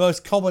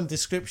most common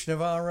description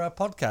of our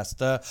podcast.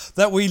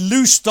 That we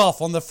loosed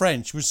off on the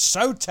French was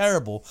so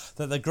terrible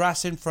that the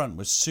grass in front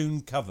was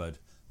soon covered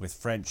with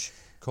French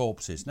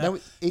corpses. Now,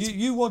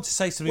 you want to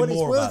say something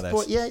more about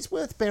this? Yeah, it's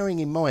worth bearing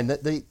in mind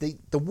that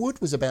the wood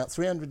was about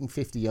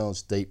 350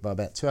 yards deep by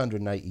about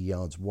 280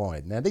 yards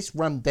wide. Now, this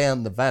ran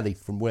down the valley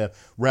from where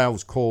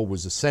Raoul's corps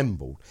was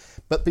assembled.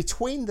 But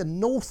between the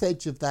north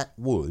edge of that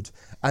wood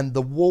and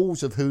the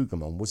walls of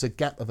Hougoumont was a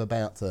gap of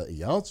about 30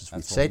 yards, as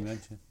we've said.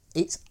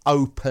 It's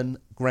open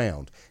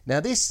ground. Now,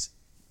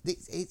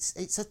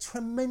 it's a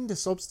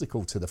tremendous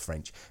obstacle to the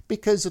French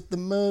because of the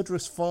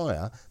murderous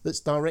fire that's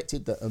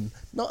directed at them,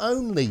 not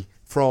only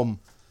from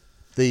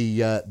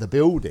the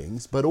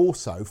buildings, but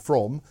also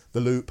from the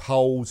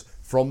loopholes,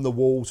 from the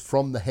walls,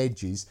 from the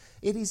hedges.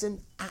 It is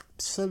an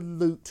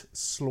absolute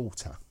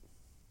slaughter.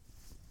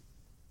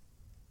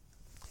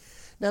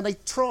 Now, they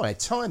try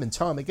time and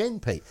time again,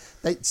 Pete.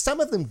 Some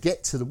of them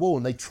get to the wall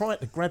and they try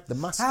to grab the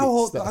muskets.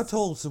 How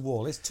tall is the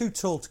wall? It's too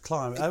tall to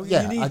climb.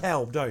 You need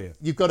help, don't you?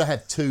 You've got to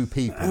have 2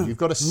 people. You've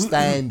got to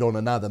stand on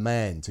another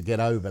man to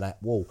get over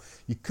that wall.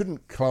 You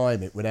couldn't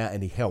climb it without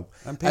any help.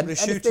 And people are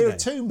shooting. And if there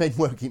are 2 men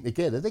working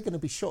together, they're going to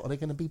be shot or they're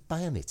going to be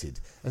bayoneted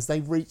as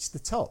they reach the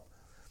top.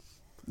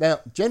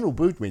 Now, General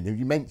Baudouin, who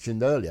you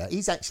mentioned earlier,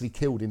 he's actually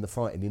killed in the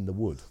fighting in the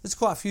wood. There's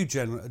quite a few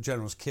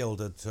generals killed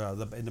in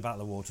the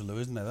Battle of Waterloo,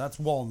 isn't there? That's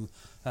one,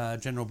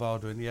 General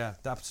Baudouin, yeah,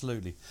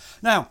 absolutely.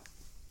 Now,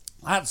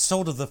 that's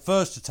sort of the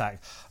first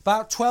attack.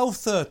 About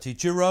 12:30,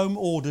 Jerome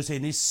orders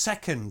in his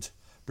 2nd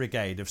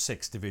Brigade of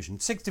 6th Division.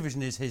 6th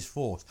Division is his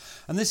force.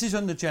 And this is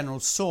under General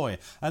Soye.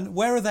 And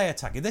where are they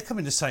attacking? They're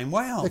coming the same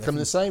way, aren't they? They're coming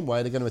the same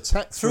way. They're going to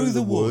attack through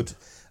the wood.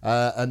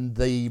 And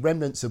the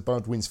remnants of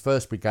Baudouin's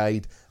 1st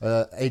Brigade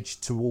edge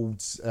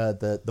towards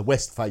the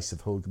west face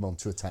of Hougoumont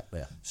to attack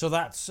there. So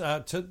that's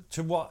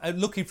to what?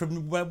 Looking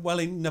from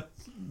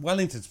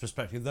Wellington's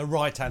perspective, the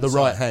right-hand side. The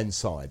right-hand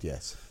side,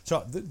 yes.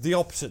 So the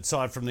opposite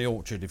side from the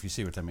orchard, if you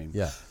see what I mean.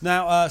 Yeah.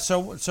 Now,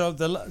 so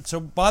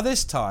by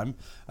this time,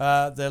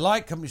 the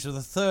light companies of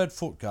the 3rd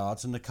Foot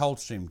Guards and the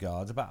Coldstream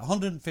Guards, about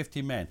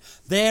 150 men,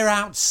 they're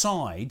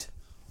outside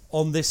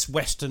on this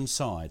western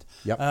side.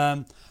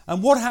 Yep.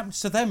 And what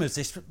happens to them as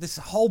this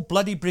whole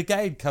bloody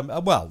brigade come...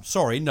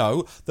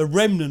 the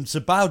remnants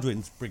of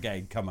Baudouin's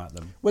brigade come at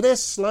them. Well, they're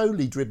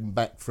slowly driven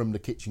back from the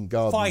kitchen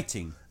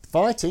garden.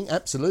 Fighting,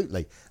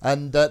 absolutely.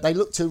 And they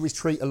look to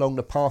retreat along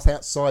the path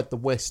outside the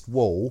west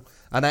wall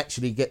and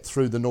actually get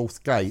through the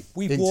north gate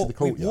into the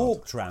courtyard. We've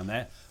walked around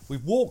there.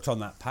 We've walked on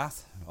that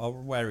path,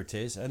 where it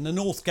is. And the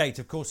north gate,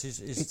 of course,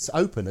 is... It's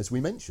open, as we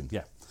mentioned.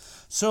 Yeah.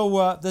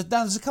 So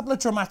there's a couple of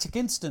dramatic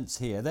incidents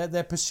here.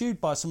 They're pursued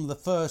by some of the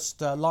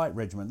 1st Light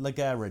Regiment,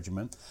 Laguerre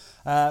Regiment,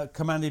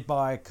 commanded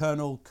by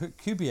Colonel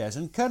Cubiers.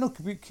 And Colonel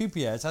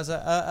Cubiers has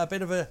a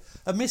bit of a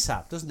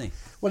mishap, doesn't he?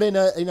 Well, in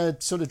a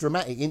sort of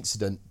dramatic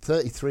incident,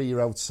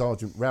 33-year-old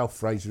Sergeant Ralph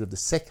Fraser of the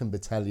 2nd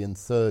Battalion,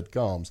 3rd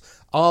Garms,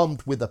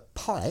 armed with a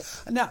pike.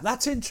 Now,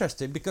 that's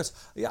interesting because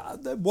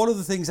one of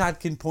the things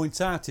Adkin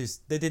points out is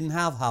they didn't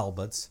have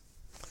halberds.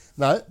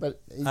 No, but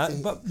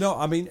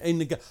I mean,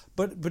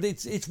 but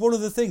it's one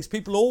of the things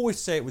people always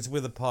say it was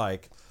with a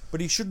pike, but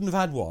he shouldn't have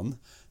had one.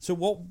 So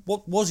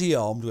what was he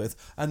armed with?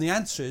 And the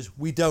answer is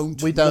we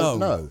don't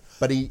know.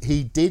 But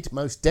he did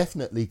most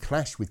definitely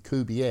clash with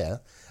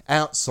Cubier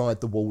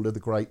outside the wall of the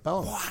Great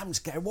Barn. What happens,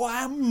 Gary? What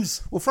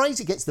happens? Well,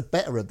 Fraser gets the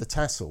better of the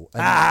tassel,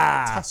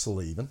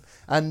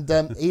 and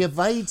he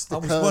evades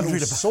the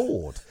Colonel's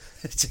sword.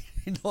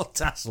 Not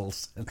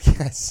tassels.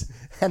 Yes,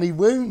 and he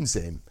wounds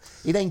him.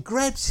 He then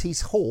grabs his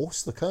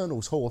horse, the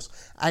Colonel's horse,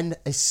 and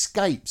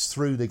escapes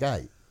through the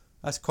gate.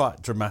 That's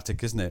quite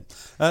dramatic, isn't it?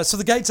 So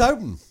the gate's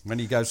open when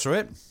he goes through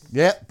it.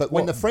 Yeah, but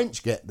when the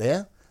French get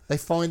there, they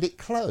find it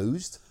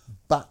closed,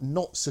 but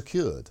not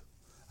secured.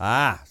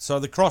 So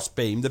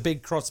the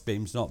big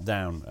crossbeam's not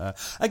down.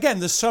 Again,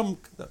 there's some...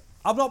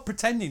 I'm not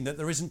pretending that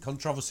there isn't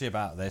controversy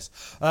about this.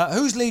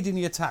 Who's leading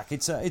the attack?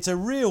 It's a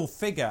real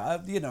figure,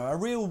 a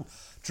real...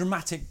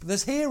 dramatic.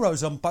 There's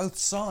heroes on both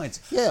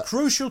sides. Yeah.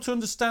 Crucial to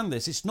understand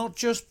this. It's not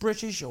just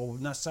British or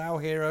Nassau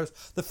heroes.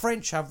 The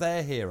French have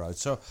their heroes.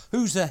 So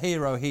who's the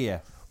hero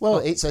here? Well,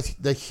 it's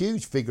the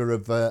huge figure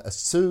of a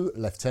Sous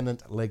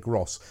Lieutenant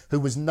Legros, who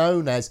was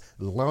known as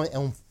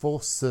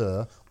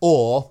l'Enforceur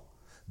or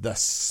the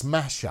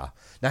Smasher.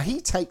 Now, he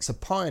takes a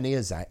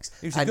pioneer's axe.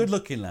 He was a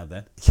good-looking lad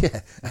then.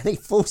 Yeah, and he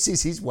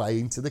forces his way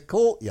into the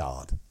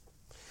courtyard.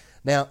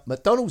 Now,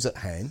 MacDonald's at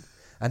hand,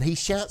 and he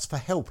shouts for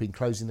help in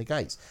closing the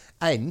gates.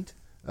 And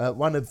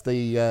one of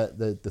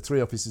the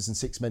 3 officers and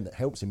 6 men that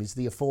helps him is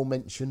the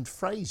aforementioned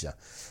Fraser.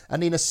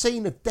 And in a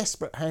scene of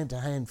desperate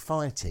hand-to-hand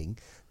fighting,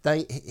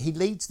 he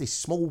leads this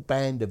small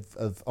band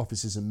of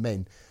officers and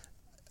men,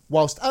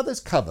 whilst others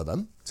cover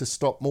them to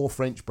stop more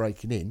French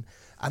breaking in,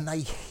 and they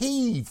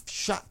heave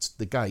shut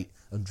the gate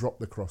and drop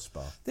the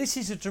crossbar. This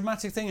is a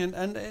dramatic thing,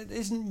 and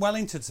isn't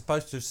Wellington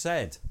supposed to have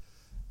said...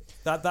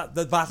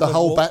 The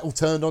whole battle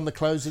turned on the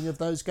closing of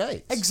those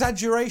gates.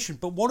 Exaggeration,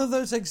 but one of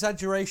those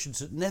exaggerations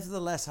that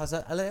nevertheless has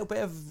a little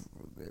bit of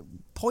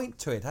point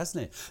to it,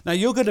 hasn't it? Now,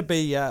 you're going to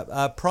be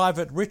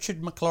Private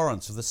Richard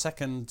McLawrence of the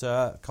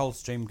 2nd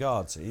Coldstream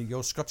Guards.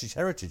 Your Scottish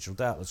heritage will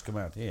doubtless come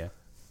out here.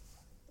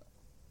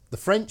 The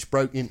French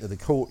broke into the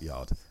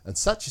courtyard, and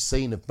such a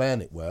scene of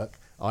bayonet work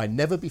I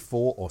never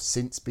before or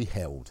since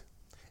beheld.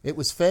 It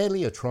was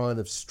fairly a trial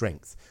of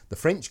strength. The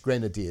French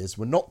grenadiers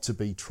were not to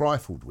be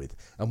trifled with,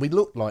 and we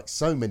looked like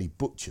so many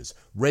butchers,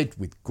 red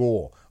with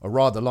gore, or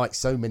rather like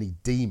so many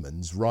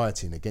demons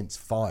rioting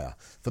against fire,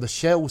 for the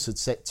shells had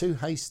set 2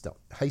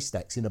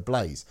 haystacks in a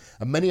blaze,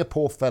 and many a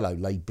poor fellow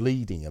lay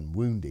bleeding and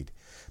wounded.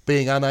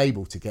 Being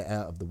unable to get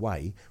out of the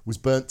way, was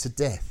burnt to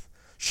death.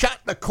 "Shut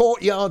the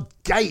courtyard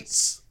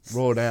gates!"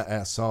 roared out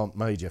our Sergeant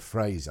Major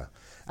Fraser,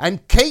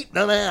 "and keep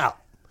them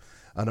out!"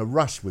 And a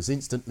rush was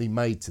instantly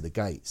made to the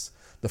gates.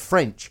 The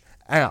French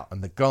out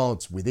and the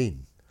guards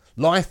within.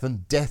 Life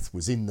and death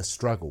was in the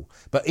struggle,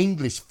 but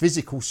English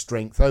physical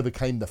strength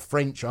overcame the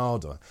French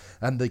ardour,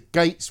 and the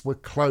gates were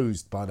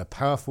closed by the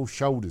powerful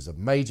shoulders of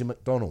Major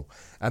MacDonald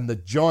and the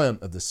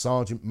giant of the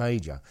Sergeant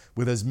Major,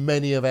 with as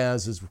many of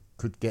ours as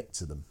could get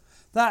to them.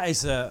 That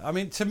is,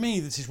 to me,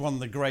 this is one of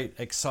the great,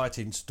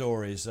 exciting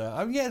stories.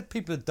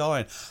 People are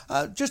dying.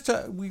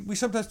 We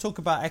sometimes talk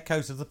about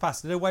echoes of the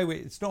past. In a way,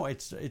 it's not.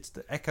 It's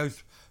the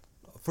echoes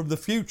from the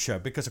future,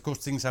 because of course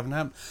things haven't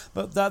happened.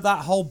 But that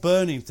whole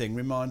burning thing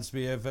reminds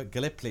me of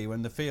Gallipoli,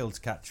 when the fields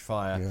catch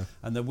fire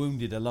and the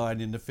wounded are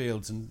lying in the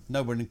fields and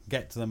no one can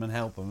get to them and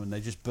help them, and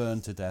they just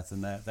burn to death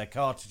and their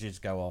cartridges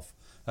go off.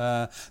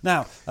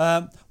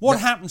 What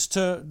happens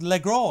to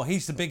Legros?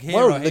 He's the big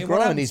hero. Well,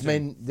 Legros and his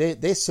men,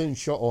 they're soon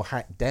shot or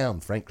hacked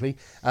down, frankly,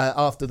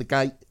 after the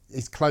gate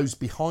is closed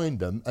behind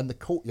them, and the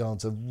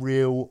courtyard's a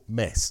real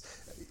mess.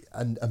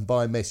 And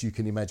by mess, you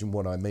can imagine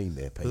what I mean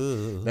there, Pete.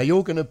 Now,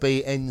 you're going to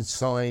be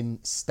Ensign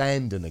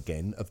Standen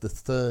again of the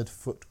 3rd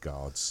Foot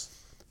Guards.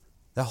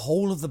 The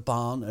whole of the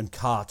barn and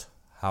cart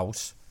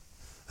house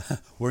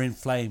were in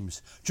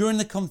flames. During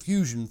the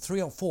confusion,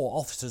 3 or 4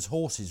 officers'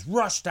 horses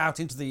rushed out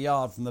into the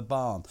yard from the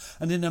barn,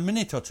 and in a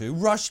minute or 2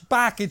 rushed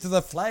back into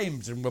the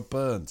flames and were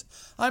burnt.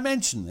 I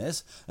mention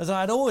this as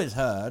I had always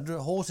heard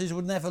horses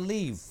would never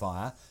leave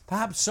fire.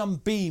 Perhaps some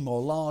beam or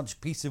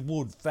large piece of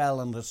wood fell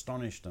and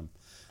astonished them.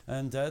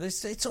 And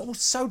it's all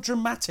so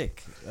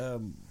dramatic.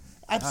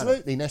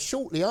 Absolutely. Now,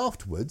 shortly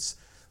afterwards,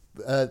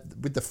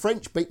 with the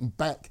French beaten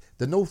back,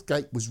 the North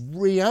Gate was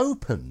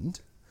reopened,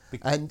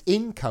 and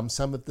in come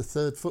some of the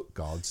 3rd Foot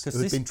Guards who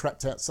had been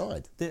trapped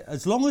outside.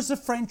 As long as the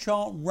French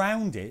aren't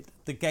round it,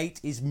 the gate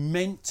is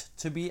meant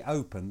to be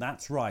open.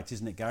 That's right,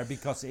 isn't it, Gary?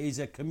 Because it is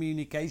a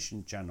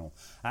communication channel.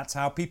 That's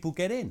how people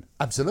get in.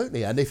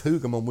 Absolutely. And if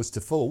Hougoumont was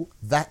to fall,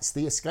 that's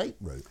the escape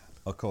route.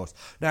 Of course.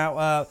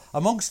 Now,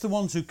 amongst the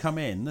ones who come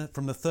in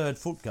from the 3rd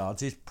Foot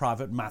Guards is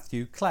Private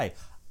Matthew Clay,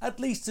 at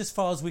least as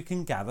far as we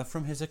can gather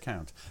from his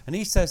account. And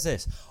he says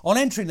this: "On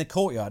entering the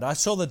courtyard, I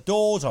saw the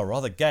doors, or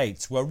rather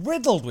gates, were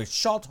riddled with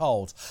shot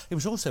holes. It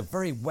was also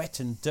very wet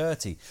and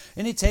dirty.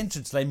 In its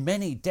entrance lay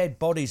many dead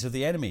bodies of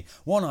the enemy.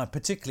 One I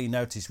particularly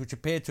noticed, which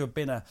appeared to have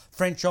been a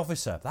French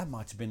officer." That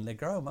might have been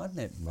Legros, mightn't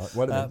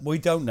it? We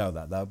don't know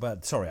that, though,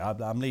 but sorry,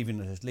 I'm leading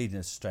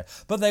us astray.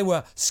 But they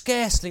were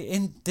scarcely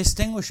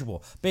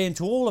indistinguishable, being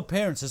to all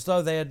appearance as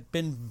though they had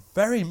been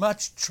very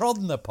much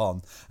trodden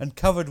upon and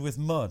covered with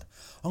mud.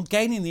 On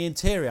gaining the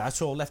interior, I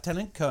saw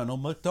Lieutenant Colonel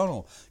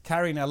MacDonald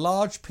carrying a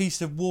large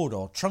piece of wood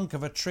or trunk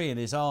of a tree in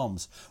his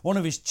arms, one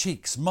of his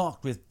cheeks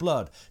marked with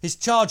blood. His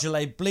charger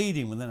lay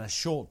bleeding within a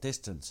short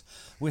distance,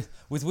 with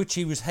which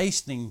he was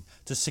hastening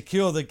to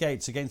secure the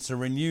gates against a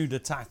renewed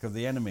attack of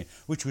the enemy,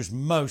 which was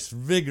most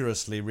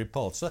vigorously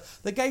repulsed. So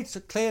the gates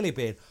are clearly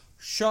being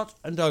shut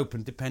and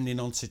open depending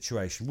on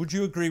situation. Would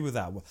you agree with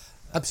that?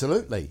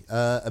 Absolutely.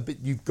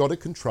 You've got to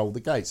control the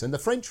gates. And the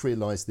French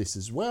realised this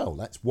as well.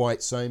 That's why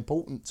it's so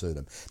important to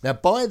them. Now,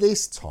 by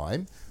this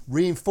time,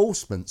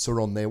 reinforcements are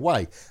on their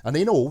way. And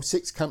in all,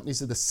 6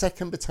 companies of the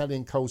 2nd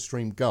Battalion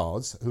Coldstream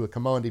Guards, who are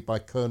commanded by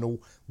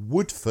Colonel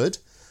Woodford,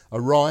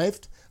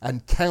 arrived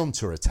and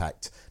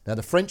counter-attacked. Now,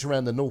 the French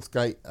around the North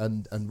Gate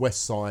and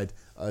West Side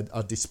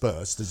are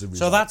dispersed as a result.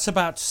 So that's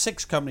about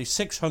 6 companies,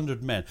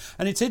 600 men.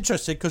 And it's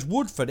interesting because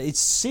Woodford is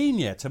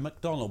senior to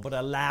MacDonald, but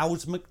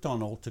allows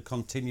MacDonald to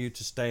continue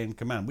to stay in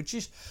command, which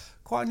is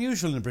quite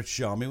unusual in the British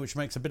Army, which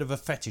makes a bit of a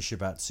fetish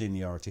about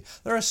seniority.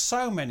 There are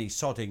so many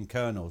sodding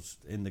colonels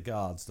in the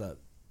Guards that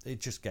it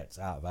just gets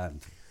out of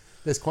hand.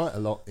 There's quite a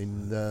lot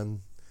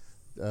in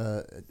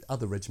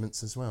other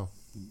regiments as well.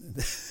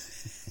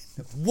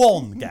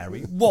 One,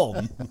 Gary,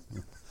 one.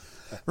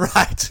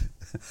 Right.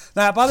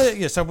 Now,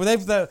 so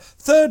they've the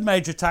 3rd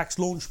major attack's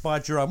launched by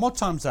Jerome. What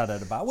time's that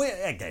at about?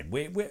 We're going.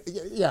 We're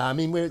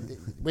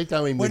with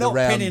not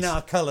around, pinning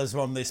our colours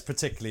on this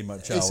particularly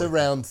much. It's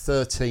around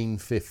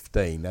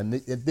 13:15, and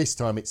this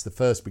time it's the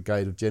 1st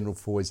Brigade of General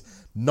Foy's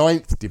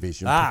 9th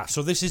Division.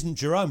 So this isn't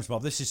Jerome's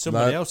mob. This is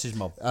somebody else's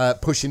mob.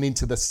 Pushing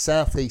into the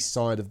southeast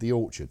side of the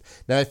orchard.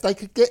 Now, if they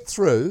could get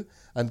through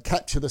and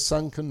capture the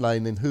sunken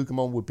lane, then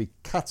Hougoumont would be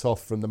cut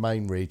off from the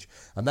main ridge,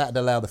 and that would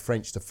allow the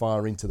French to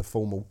fire into the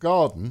formal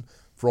garden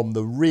from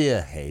the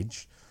rear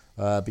hedge,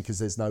 because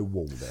there's no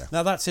wall there.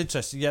 Now that's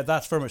interesting. Yeah,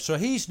 that's very much. So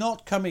he's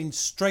not coming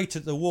straight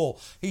at the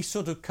wall. He's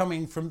sort of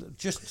coming from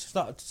just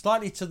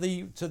slightly to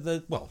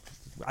the well,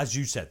 as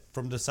you said,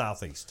 from the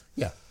southeast.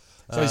 Yeah.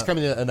 So he's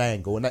coming at an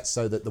angle, and that's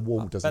so that the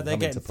wall doesn't come into play. But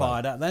they're getting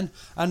fired at then.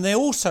 And they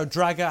also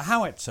drag a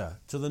howitzer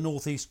to the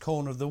northeast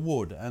corner of the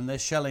wood, and they're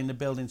shelling the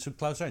buildings from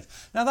close range.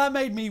 Now, that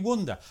made me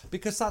wonder,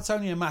 because that's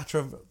only a matter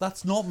of...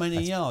 That's not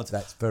many yards.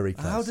 That's very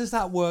close. How does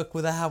that work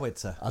with a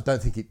howitzer? I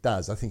don't think it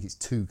does. I think it's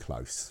too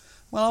close.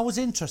 Well, I was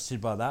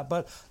interested by that,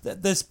 but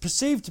there's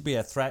perceived to be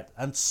a threat,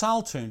 and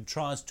Saltoun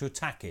tries to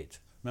attack it.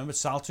 Remember,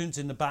 Saltoun's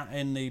in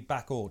the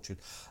back orchard,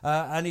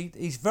 and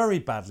he's very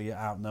badly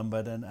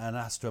outnumbered and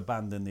has to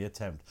abandon the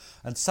attempt.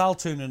 And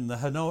Saltoun and the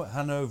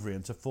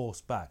Hanoverians are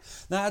forced back.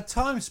 Now, at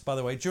times, by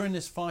the way, during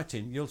this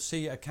fighting, you'll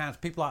see accounts,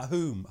 people like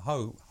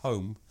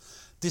Home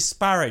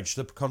disparage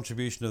the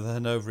contribution of the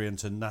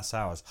Hanoverians and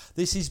Nassauers.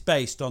 This is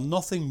based on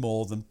nothing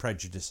more than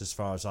prejudice, as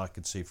far as I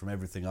can see from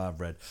everything I've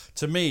read.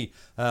 To me,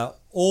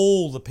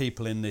 all the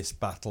people in this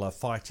battle are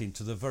fighting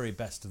to the very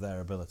best of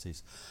their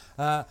abilities.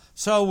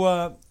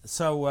 So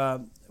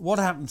what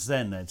happens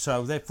then?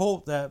 So they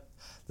fought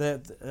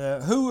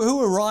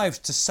who arrives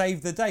to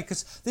save the day?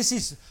 Because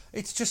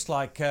it's just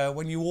like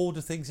when you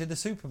order things in a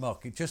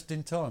supermarket just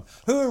in time.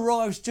 Who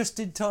arrives just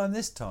in time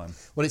this time?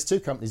 Well, it's 2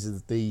 companies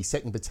of the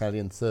 2nd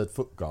Battalion 3rd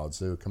Foot Guards,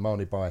 who are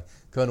commanded by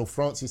Colonel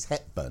Francis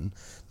Hepburn.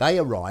 They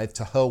arrive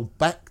to hurl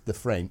back the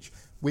French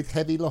with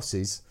heavy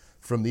losses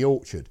from the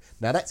orchard.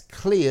 Now, that's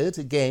cleared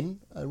again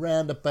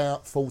around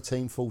about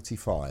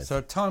 14:45. So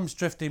time's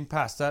drifting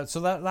past that. So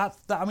that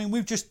I mean,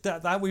 we've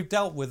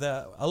dealt with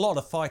a lot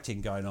of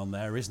fighting going on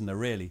there, isn't there?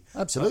 Really,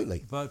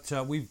 absolutely. But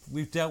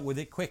we've dealt with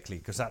it quickly,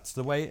 because that's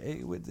the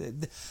way.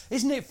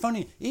 Isn't it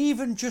funny?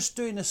 Even just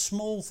doing a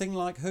small thing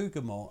like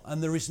Hougoumont,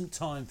 and there isn't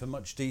time for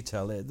much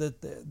detail.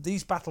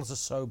 These battles are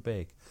so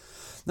big.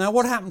 Now,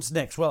 what happens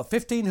next? Well,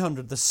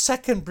 1500, the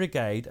 2nd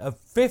Brigade of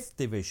 5th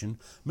Division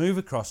move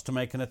across to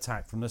make an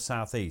attack from the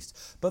southeast.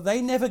 But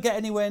they never get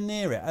anywhere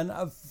near it. And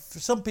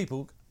some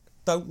people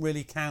don't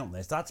really count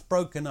this. That's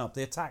broken up.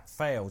 The attack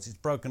fails. It's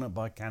broken up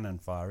by cannon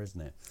fire, isn't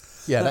it?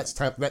 Yeah,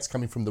 that's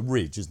coming from the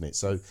ridge, isn't it?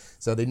 So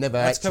they never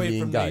actually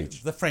engage. That's coming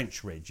from the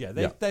French ridge, yeah.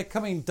 They're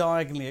coming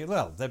diagonally.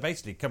 Well, they're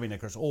basically coming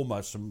across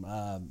almost from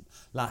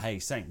La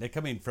Haye-Saint. They're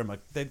coming from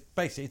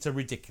it's a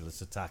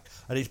ridiculous attack,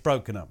 and it's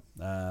broken up.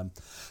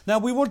 Now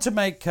we want to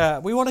make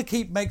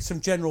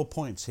some general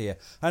points here,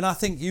 and I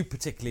think you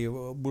particularly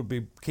would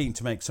be keen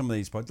to make some of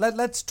these points.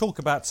 Let's talk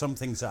about some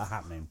things that are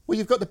happening. Well,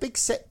 you've got the big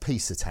set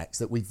piece attacks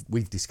that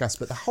we've discussed,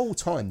 but the whole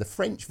time the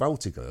French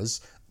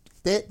voltigeurs,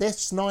 they're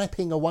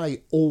sniping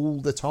away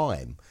all the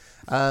time.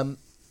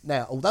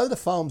 Now, although the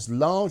farm's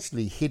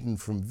largely hidden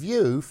from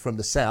view from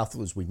the south,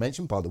 as we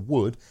mentioned, by the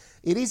wood,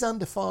 it is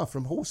under fire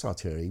from horse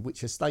artillery,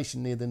 which are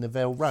stationed near the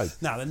Nivelle Road.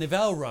 Now, the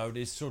Nivelle Road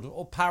is sort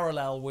of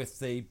parallel with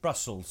the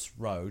Brussels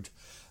Road,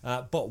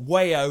 but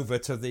way over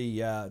to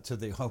the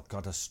oh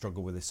God, I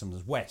struggle with this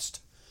sometimes,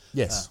 west.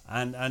 Yes.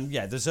 And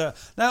yeah, there's a...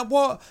 Now,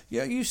 what...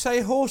 You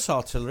say horse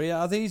artillery,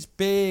 are these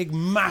big,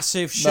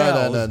 massive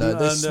shells? No.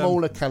 They're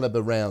smaller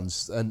calibre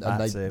rounds, and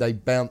they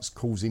bounce,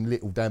 causing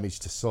little damage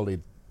to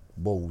solid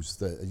walls.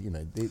 That, you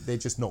know, they're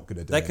just not going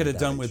to do. They could have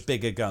done damage. with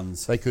bigger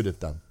guns. They could have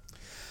done.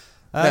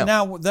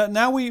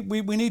 Now we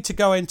need to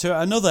go into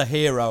another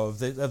hero of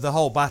the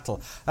whole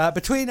battle.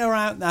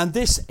 And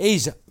this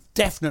is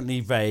definitely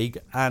vague,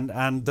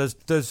 and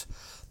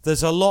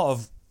there's a lot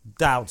of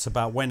doubts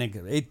about when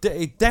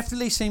it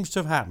definitely seems to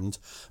have happened,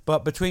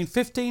 but between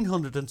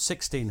 1500 and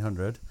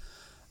 1600,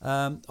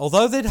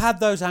 although they'd had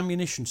those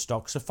ammunition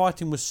stocks, the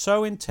fighting was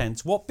so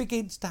intense. What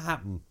begins to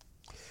happen?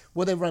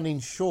 Well, they're running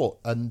short,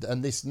 and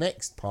this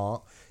next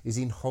part is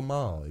in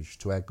homage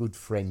to our good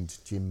friend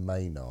Jim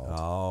Maynard.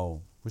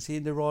 Oh, was he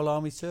in the Royal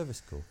Army Service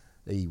Corps?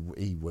 He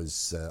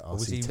was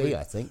RCT,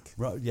 I think.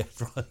 Right, yeah,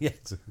 right,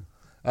 yes.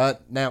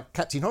 Now,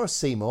 Captain Horace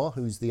Seymour,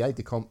 who's the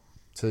aide-de-camp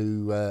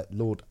to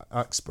Lord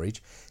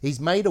Uxbridge, he's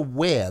made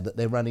aware that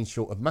they're running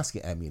short of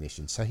musket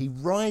ammunition, so he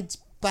rides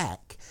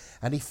back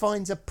and he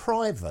finds a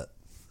private,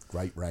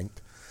 great rank,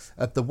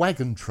 of the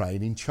wagon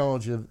train in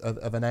charge of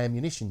an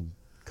ammunition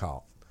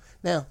cart.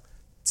 Now,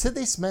 to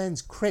this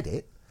man's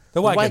credit,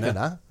 the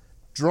wagoner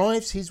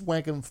drives his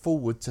wagon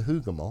forward to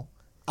Hougoumont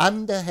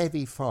under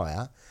heavy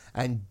fire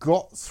and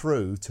got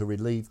through to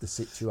relieve the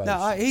situation.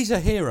 Now, he's a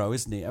hero,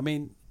 isn't he? I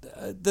mean,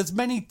 there's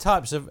many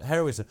types of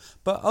heroism,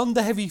 but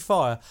under heavy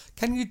fire,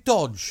 can you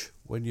dodge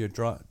when you're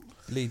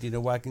leading a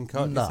wagon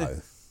cart?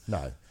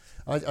 No.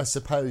 I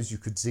suppose you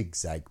could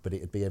zigzag, but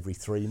it'd be every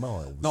 3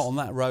 miles. Not on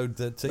that road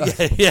that...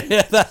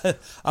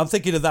 I'm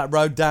thinking of that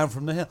road down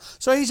from the hill.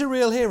 So he's a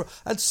real hero.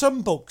 And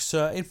some books,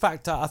 in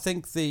fact, I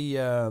think what's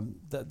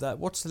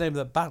the name of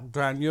the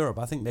Battleground Europe?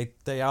 I think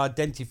they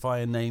identify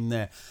a name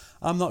there.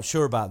 I'm not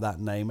sure about that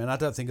name, and I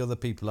don't think other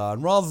people are.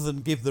 And rather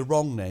than give the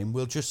wrong name,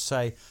 we'll just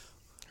say...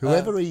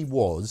 Whoever he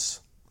was,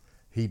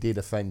 he did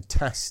a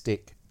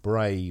fantastic,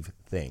 brave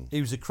thing.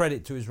 He was a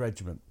credit to his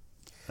regiment.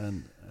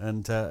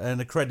 And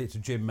a credit to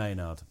Jim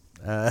Maynard.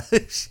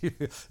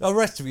 The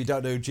rest of you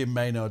don't know who Jim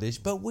Maynard is,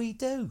 but we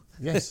do.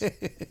 Yes,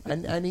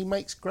 and he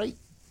makes great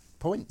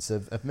points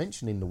of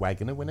mentioning the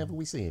wagoner whenever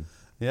we see him.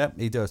 Yeah,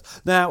 he does.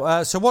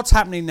 Now, so what's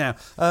happening now?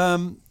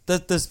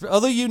 There's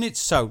other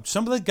units. So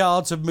some of the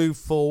guards have moved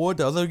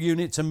forward. Other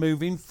units are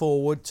moving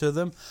forward to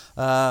them.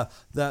 The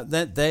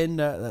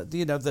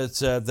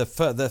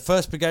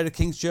First Brigade of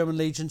King's German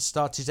Legion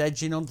started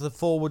edging onto the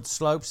forward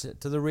slopes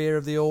to the rear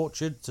of the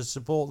orchard to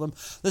support them.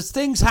 There's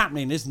things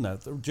happening, isn't there,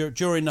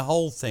 during the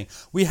whole thing.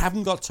 We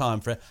haven't got time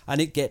for it,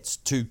 and it gets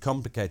too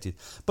complicated.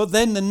 But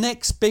then the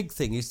next big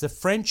thing is the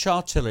French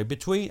artillery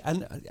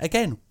and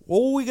again,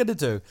 all we're going to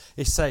do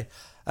is say,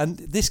 and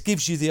this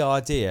gives you the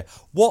idea,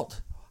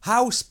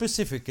 how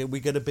specific are we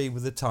going to be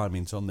with the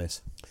timings on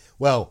this?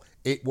 Well,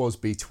 it was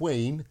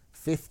between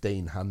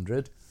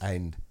 1500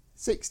 and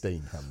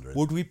 1600.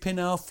 Would we pin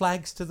our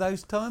flags to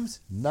those times?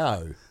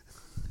 No.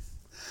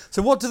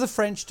 So what do the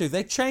French do?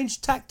 They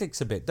change tactics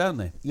a bit, don't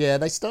they? Yeah,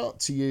 they start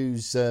to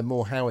use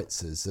more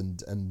howitzers,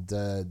 and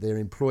they're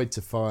employed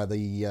to fire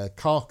the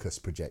carcass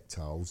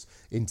projectiles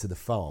into the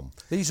farm.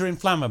 These are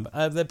inflammable.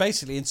 They're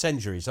basically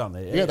incendiaries, aren't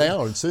they? Yeah, they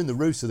are, and soon the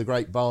roofs of the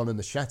great barn and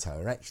the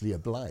chateau are actually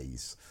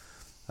ablaze.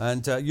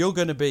 And you're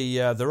going to be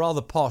the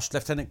rather posh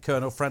Lieutenant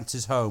Colonel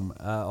Francis Home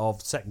of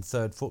 2nd,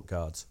 3rd Foot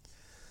Guards.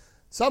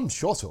 Some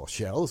shot or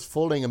shells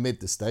falling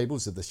amid the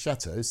stables of the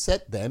chateau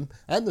set them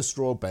and the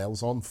straw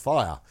bales on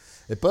fire.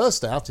 It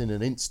burst out in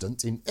an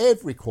instant in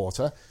every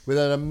quarter with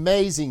an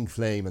amazing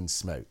flame and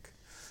smoke.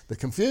 The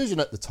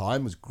confusion at the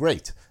time was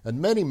great, and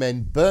many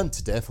men burned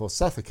to death or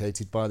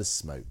suffocated by the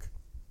smoke.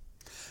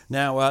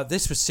 Now,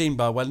 this was seen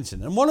by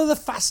Wellington, and one of the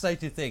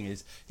fascinating things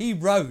is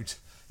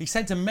he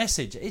sent a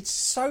message. It's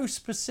so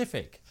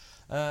specific.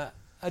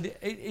 And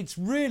it's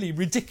really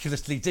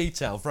ridiculously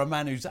detailed for a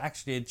man who's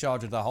actually in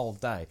charge of the whole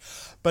day.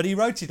 But he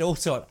wrote it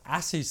also on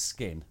ass's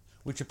skin,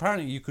 which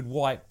apparently you could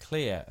wipe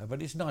clear.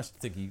 But it's nice to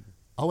think he...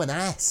 Oh, an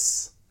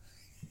ass.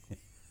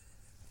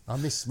 I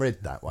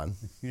misread that one.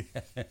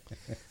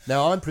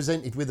 Now, I'm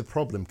presented with a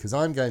problem because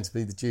I'm going to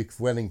be the Duke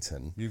of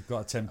Wellington. You've got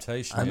a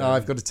temptation. And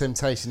I've got a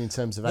temptation in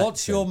terms of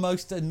What's accent. your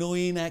most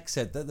annoying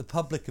accent that the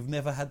public have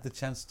never had the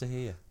chance to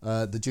hear?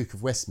 The Duke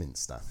of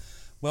Westminster.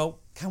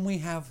 Well, can we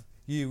have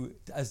you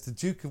as the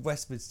Duke of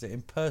Westminster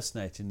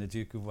impersonating the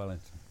Duke of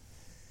Wellington?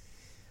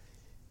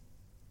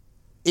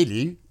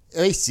 Hello,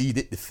 I see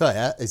that the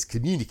fire has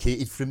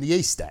communicated from the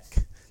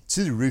haystack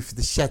to the roof of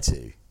the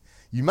chateau.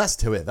 You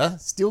must, however,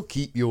 still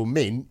keep your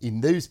men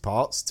in those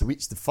parts to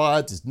which the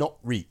fire does not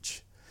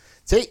reach.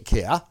 Take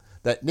care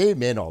that no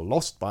men are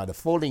lost by the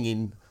falling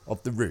in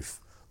of the roof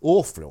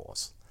or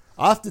floors.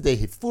 After they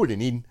have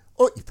fallen in,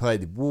 occupy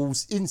the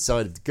walls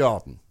inside of the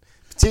garden,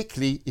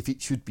 particularly if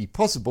it should be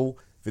possible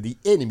for the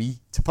enemy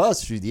to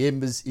pass through the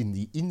embers in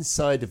the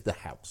inside of the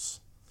house.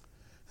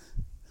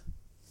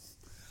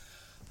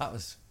 That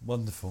was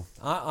wonderful.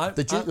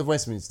 The Duke of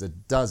Westminster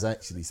does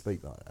actually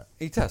speak like that.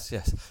 He does,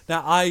 yes.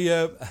 Now,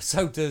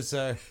 so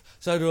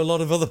do a lot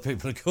of other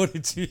people,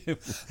 according to you.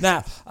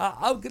 Now,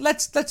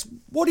 let's.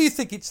 What do you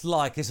think it's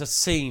like as a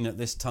scene at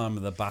this time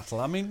of the battle?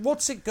 I mean,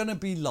 what's it going to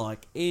be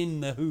like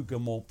in the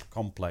Hougoumont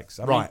complex?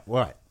 Right.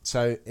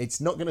 So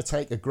it's not going to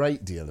take a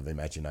great deal of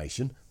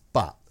imagination,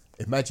 but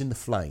imagine the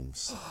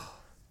flames,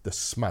 the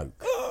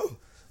smoke,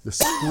 the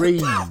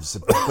screams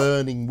of the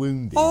burning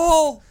wounded.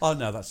 Oh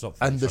no, that's not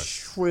funny. And the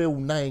shrill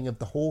neighing of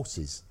the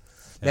horses.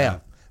 Yeah.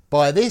 Now,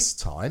 by this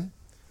time,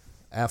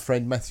 our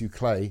friend Matthew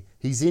Clay,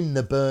 he's in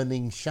the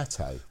burning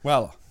chateau.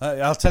 Well,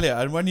 I'll tell you,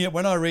 and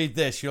when I read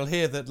this, you'll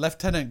hear that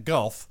Lieutenant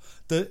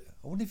Goff, I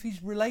wonder if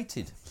he's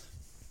related.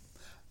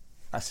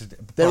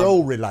 They're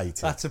all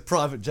related. That's a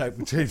private joke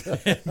between me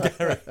and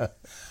Gary.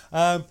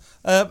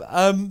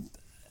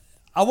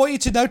 I want you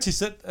to notice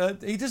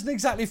that he doesn't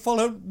exactly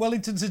follow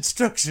Wellington's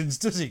instructions,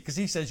 does he? Because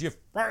he says, "You've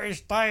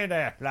stay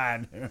there,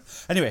 lad."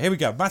 Anyway, here we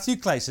go. Matthew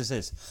Clay says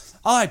this.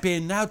 "I,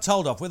 being now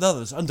told off with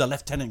others under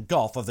Lieutenant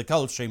Goff of the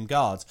Coldstream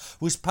Guards,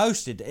 was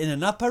posted in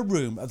an upper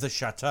room of the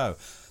chateau."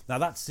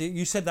 Now,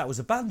 you said that was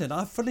abandoned.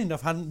 I, funnily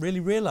enough, hadn't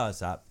really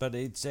realised that, but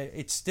it's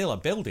still a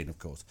building, of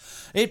course.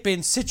 It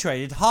being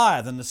situated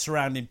higher than the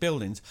surrounding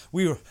buildings,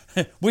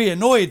 we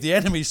annoyed the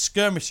enemy's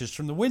skirmishers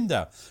from the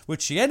window,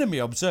 which the enemy,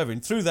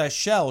 observing, threw their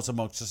shells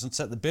amongst us and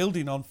set the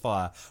building on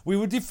fire. We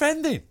were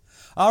defending.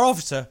 Our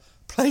officer,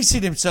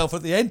 placing himself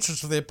at the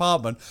entrance of the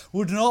apartment,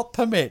 would not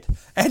permit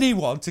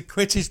anyone to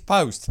quit his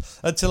post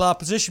until our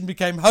position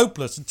became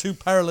hopeless and too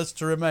perilous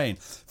to remain,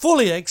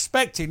 fully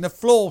expecting the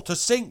floor to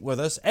sink with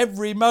us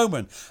every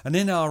moment, and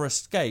in our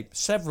escape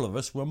several of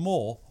us were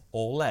more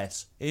or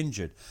less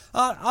injured.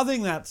 I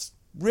think that's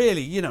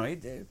really,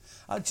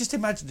 just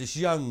imagine this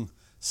young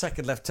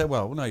second lieutenant,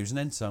 well, no, he was an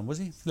ensign, was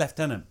he?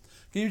 Lieutenant.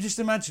 Can you just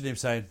imagine him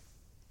saying,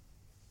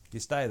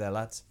 "You stay there,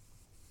 lads"?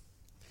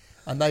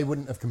 And they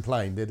wouldn't have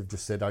complained. They'd have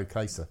just said,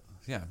 "OK, sir."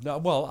 Yeah. No,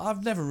 well,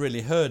 I've never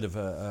really heard of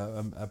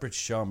a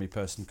British Army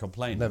person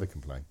complaining. Never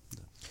complained.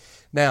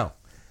 Now,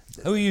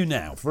 who are you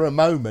now? For a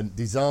moment,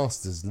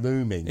 disaster's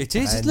looming. It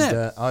is, isn't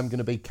it? I'm going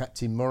to be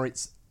Captain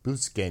Moritz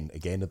Busgen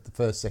again of the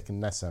 1st 2nd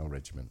Nassau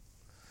Regiment.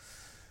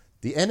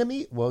 The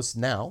enemy was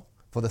now,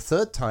 for the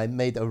third time,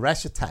 made a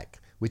rash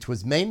attack, which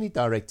was mainly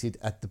directed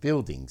at the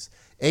buildings.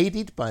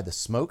 Aided by the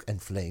smoke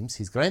and flames,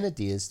 his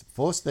grenadiers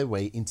forced their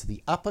way into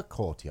the upper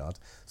courtyard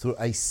through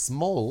a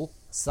small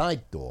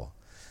side door.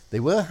 They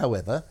were,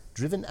 however,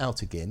 driven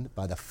out again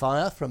by the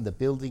fire from the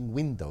building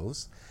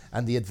windows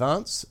and the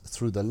advance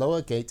through the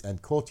lower gate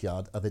and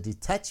courtyard of a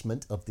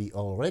detachment of the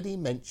already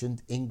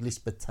mentioned English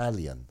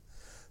battalion.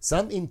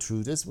 Some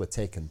intruders were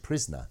taken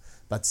prisoner,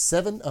 but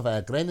 7 of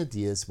our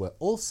grenadiers were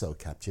also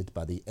captured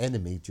by the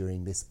enemy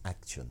during this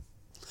action.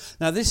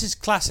 Now, this is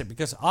classic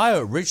because I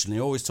originally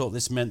always thought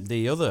this meant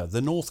the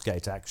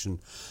Northgate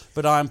action,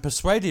 but I'm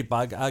persuaded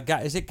by,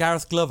 is it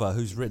Gareth Glover,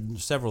 who's written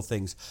several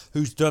things,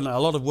 who's done a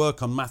lot of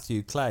work on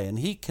Matthew Clay, and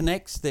he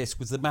connects this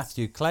with the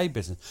Matthew Clay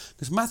business,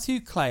 because Matthew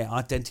Clay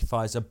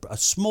identifies a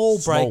small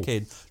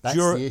break-in. That's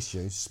the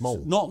issue, small.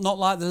 Not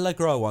like the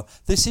Legros one.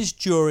 This is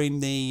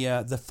during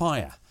the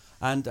fire.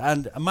 And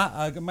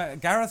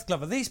Gareth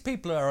Glover, these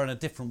people are in a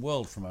different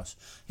world from us.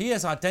 He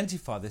has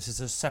identified this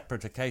as a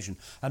separate occasion.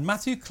 And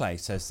Matthew Clay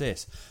says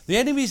this: "The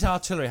enemy's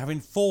artillery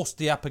having forced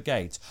the upper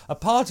gate, a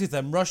party of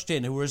them rushed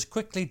in who were as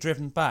quickly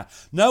driven back,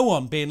 no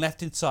one being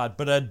left inside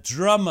but a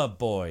drummer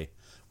boy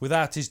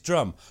without his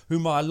drum,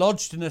 whom I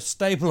lodged in a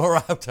stable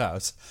or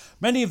outhouse.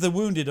 Many of the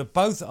wounded of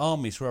both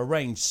armies were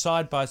arranged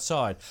side by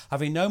side,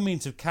 having no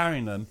means of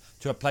carrying them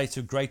to a place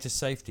of greater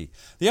safety.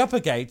 The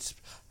upper gates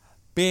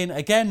being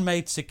again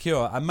made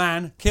secure, a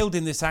man killed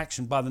in this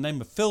action by the name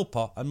of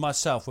Philpott and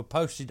myself were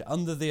posted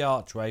under the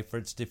archway for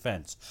its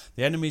defence.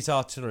 The enemy's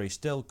artillery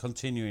still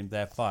continuing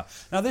their fire."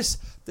 Now,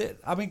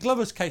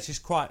 Glover's case is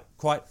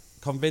quite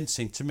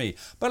convincing to me.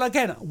 But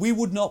again, we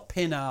would not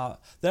pin our...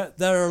 There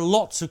are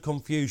lots of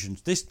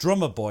confusions. This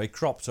drummer boy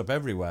crops up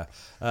everywhere.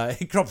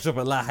 He crops up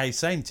at La Haye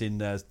Saint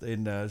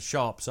in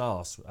Sharp's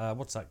Arse.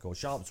 What's that called?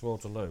 Sharp's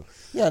Waterloo.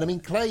 Yeah,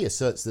 and Clay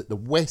asserts that the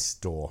west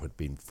door had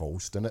been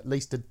forced and at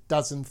least a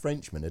dozen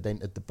Frenchmen had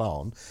entered the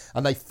barn,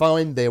 and they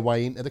find their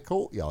way into the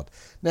courtyard.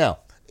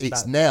 Now,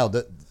 it's now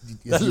that,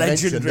 as you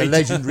mentioned, the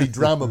legendary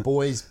drummer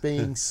boy is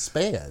being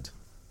spared.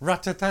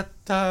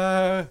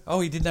 Rat-a-tat-ta. Oh,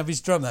 he didn't have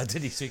his drum there,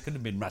 did he? So he couldn't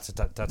have been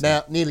rat-a-tat-ta.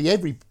 Now, nearly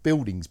every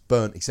building's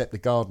burnt except the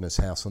gardener's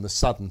house on the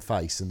southern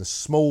face and the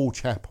small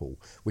chapel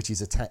which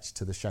is attached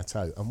to the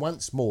chateau. And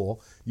once more,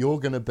 you're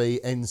going to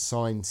be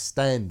Ensign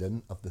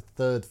Standen of the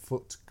 3rd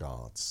Foot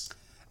Guards.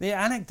 The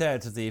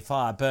anecdote of the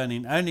fire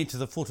burning only to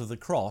the foot of the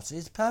cross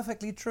is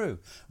perfectly true,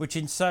 which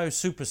in so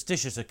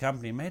superstitious a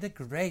company made a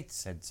great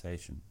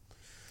sensation.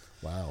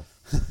 Wow.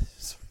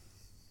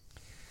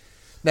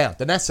 Now,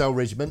 the Nassau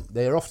Regiment,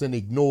 they're often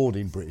ignored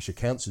in British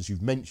accounts, as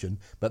you've mentioned,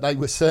 but they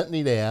were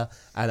certainly there,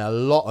 and a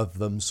lot of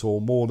them saw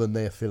more than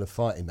their fill of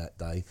fighting that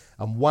day.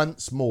 And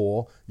once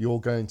more,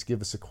 you're going to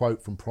give us a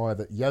quote from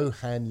Private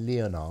Johann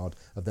Leonhard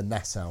of the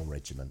Nassau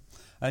Regiment.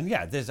 And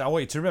yeah, I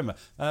want you to remember,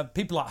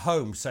 people at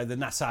home say the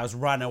Nassaus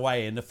ran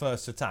away in the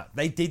first attack.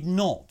 They did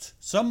not.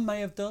 Some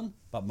may have done,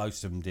 but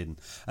most of them didn't.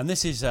 And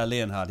this is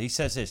Leonhard. He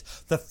says this: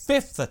 the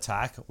fifth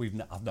attack,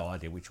 I've no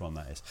idea which one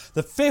that is.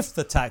 The fifth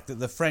attack that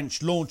the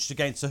French launched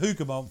against the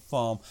Hougoumont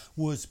farm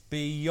was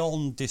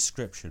beyond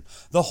description.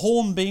 The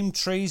hornbeam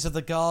trees of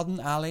the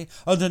garden alley,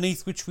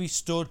 underneath which we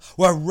stood,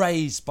 were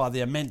raised by the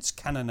immense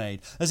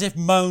cannonade, as if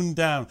mown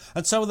down,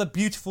 and so were the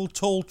beautiful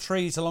tall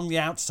trees along the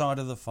outside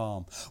of the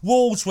farm.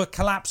 Walls were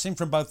collapsing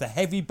from both the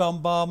heavy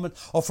bombardment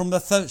or from the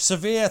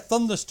severe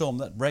thunderstorm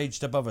that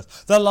raged above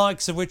us, the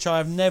likes of which I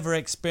have never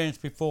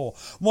experienced before.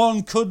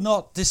 One could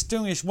not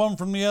distinguish one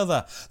from the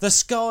other. The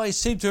skies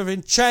seemed to have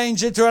been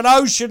changed into an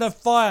ocean of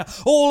fire.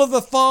 All of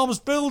the farm's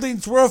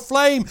buildings were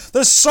aflame.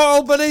 The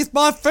soil beneath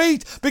my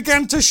feet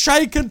began to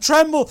shake and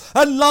tremble,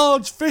 and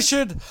large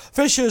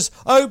fissures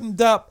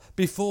opened up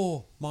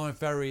before my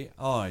very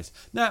eyes.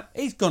 Now,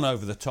 he's gone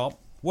over the top,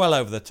 well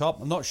over the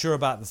top. I'm not sure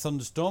about the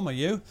thunderstorm, are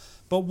you?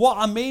 But what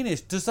I mean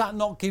is, does that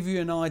not give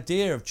you an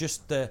idea of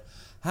just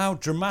how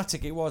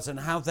dramatic it was,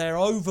 and how they're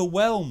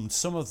overwhelmed,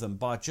 some of them,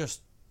 by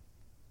just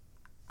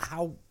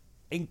how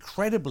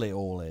incredible it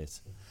all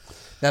is?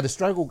 Now, the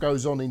struggle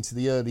goes on into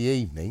the early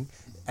evening.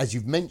 As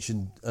you've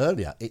mentioned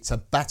earlier, it's a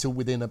battle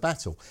within a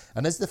battle.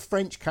 And as the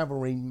French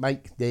cavalry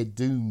make their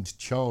doomed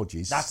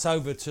charges... That's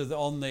over to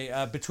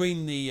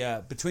between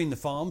the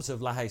farms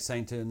of La Haye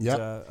Sainte and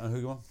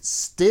Hougoumont.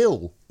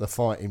 Still, the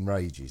fighting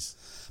rages.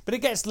 But it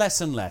gets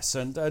less and less,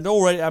 and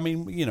already, I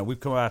mean, you know,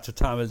 we've come out of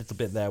time a little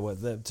bit there. Where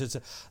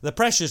the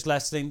pressure's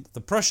lessening,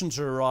 the Prussians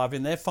are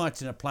arriving, they're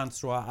fighting at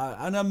Plancenoit,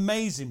 an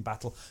amazing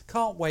battle.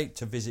 Can't wait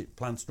to visit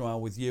Plancenoit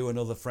with you and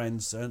other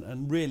friends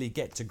and really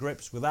get to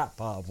grips with that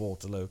part of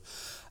Waterloo.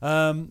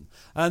 And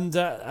then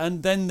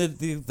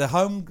the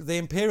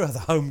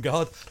Home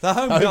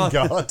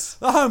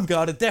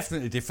Guard are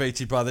definitely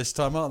defeated by this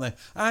time, aren't they?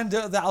 And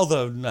the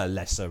other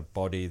lesser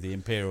body, the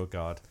Imperial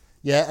Guard.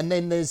 Yeah, and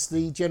then there's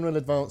the general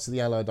advance of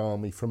the Allied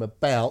army from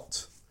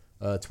about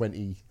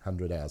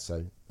 2000 hours.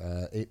 So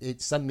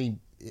it's suddenly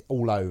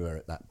all over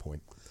at that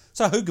point.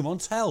 So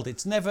Hougoumont held.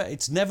 It's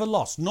never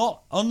lost.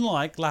 Not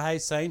unlike La Haye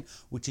Sainte,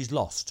 which is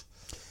lost.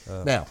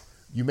 Now,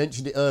 you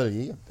mentioned it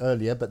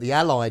earlier, but the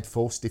Allied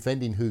force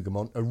defending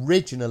Hougoumont,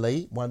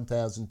 originally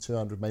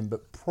 1,200 men,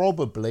 but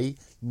probably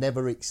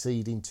never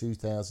exceeding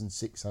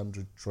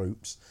 2,600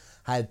 troops,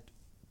 had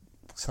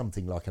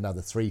something like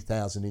another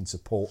 3,000 in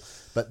support,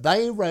 but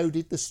they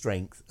eroded the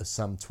strength of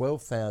some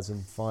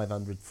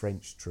 12,500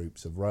 French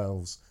troops of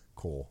Rail's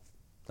corps.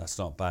 That's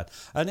not bad,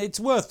 and it's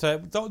worth.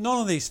 None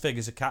of these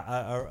figures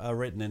are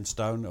written in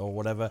stone or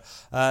whatever.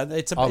 I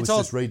was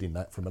just reading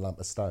that from a lump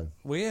of stone.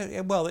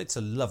 Well, it's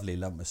a lovely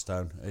lump of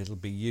stone. It'll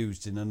be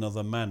used in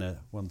another manner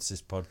once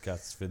this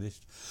podcast's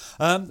finished.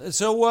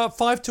 So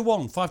 5 to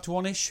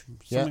 1-ish,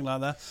 something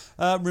like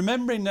that.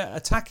 Remembering that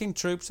attacking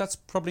troops, that's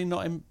probably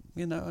not,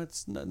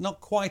 it's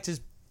not quite as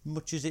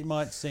much as it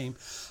might seem.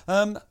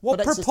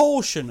 What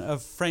proportion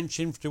of French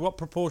infantry, what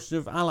proportion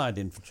of Allied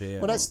infantry?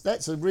 Well,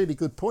 that's a really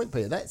good point,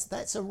 Peter.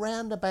 That's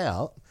around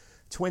about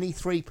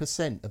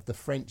 23% of the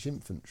French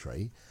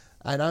infantry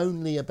and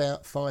only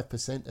about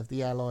 5% of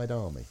the Allied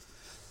army.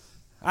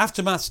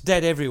 Aftermath's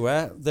dead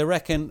everywhere. They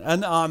reckon,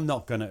 and I'm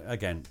not going to,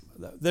 again,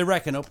 they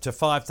reckon up to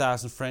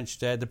 5,000 French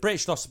dead. The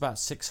British lost about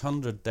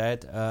 600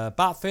 dead.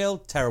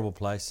 Battlefield, terrible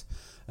place.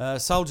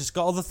 Soldiers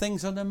got other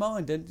things on their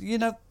mind, and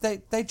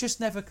they just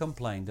never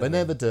complained. They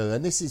never do.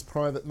 And this is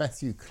Private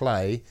Matthew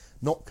Clay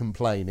not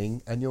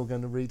complaining, and you're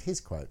going to read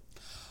his quote.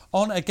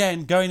 On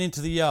again going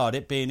into the yard,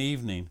 it being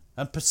evening,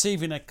 and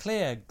perceiving a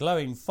clear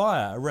glowing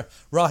fire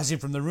rising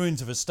from the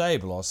ruins of a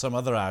stable or some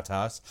other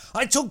outhouse,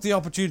 I took the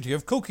opportunity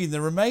of cooking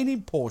the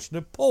remaining portion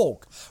of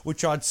pork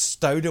which I'd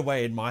stowed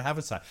away in my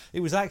haversack. It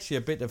was actually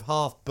a bit of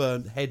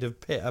half-burnt head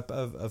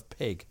of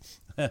pig.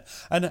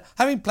 And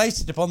having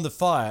placed it upon the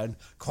fire and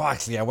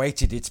quietly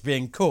awaited its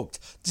being cooked,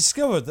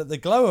 discovered that the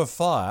glow of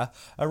fire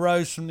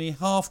arose from the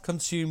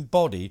half-consumed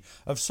body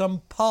of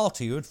some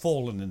party who had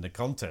fallen in the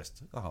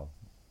contest. Oh.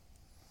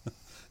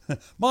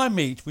 My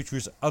meat, which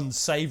was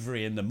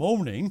unsavoury in the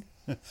morning,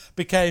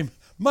 became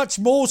much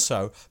more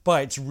so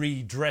by its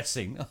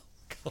redressing. Oh,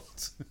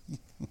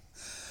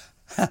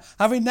 God.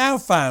 Having now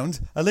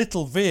found a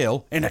little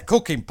veal in a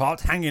cooking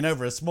pot hanging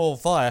over a small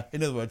fire,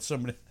 in other words,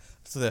 somebody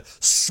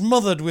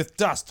smothered with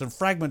dust and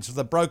fragments of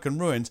the broken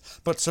ruins,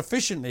 but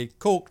sufficiently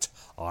cooked,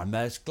 I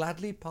most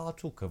gladly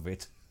partook of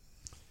it.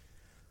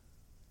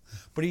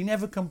 But he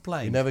never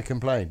complained.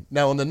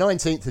 Now, on the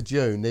 19th of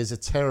June, there's a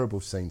terrible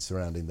scene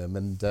surrounding them,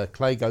 and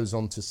Clay goes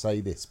on to say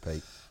this,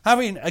 Pete.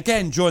 Having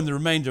again joined the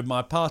remainder of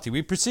my party,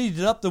 we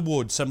proceeded up the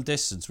wood some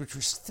distance, which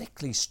was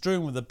thickly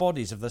strewn with the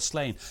bodies of the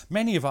slain,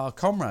 many of our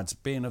comrades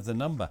being of the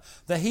number.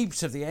 The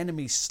heaps of the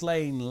enemy's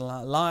slain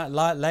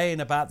laying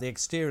about the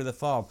exterior of the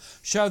farm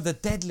showed the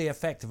deadly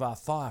effect of our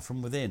fire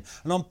from within,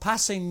 and on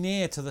passing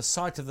near to the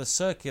site of the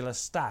circular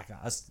stack,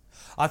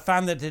 I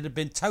found that it had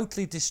been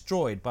totally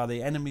destroyed by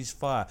the enemy's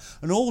fire,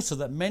 and also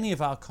that many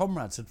of our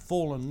comrades had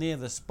fallen near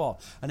the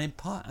spot, and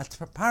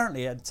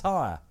apparently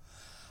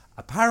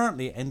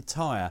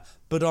entire,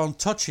 but on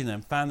touching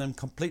them found them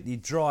completely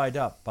dried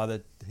up by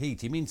the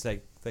heat. He means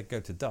they go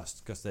to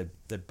dust because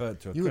they're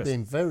burnt to a crisp. You were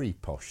being very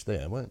posh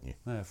there, weren't you?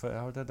 Yeah,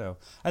 I don't know.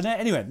 And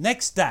anyway,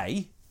 next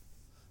day,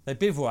 they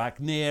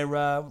bivouac near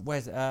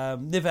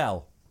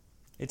Nivelle.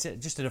 It's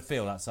just in a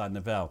field outside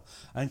Nivelle.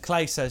 And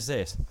Clay says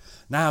this: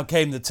 "Now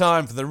came the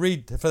time for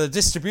the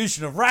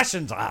distribution of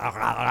rations.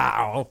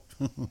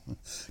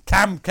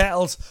 Camp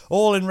kettles,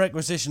 all in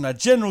requisition, a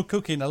general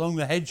cooking along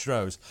the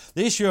hedgerows,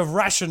 the issue of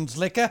rations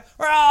liquor,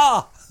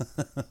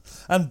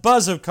 and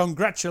buzz of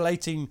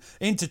congratulating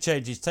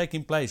interchanges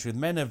taking place with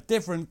men of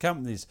different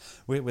companies,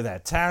 with their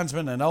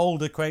townsmen and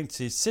old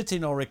acquaintances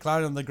sitting or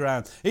reclining on the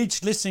ground,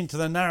 each listening to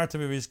the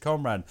narrative of his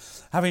comrade,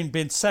 having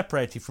been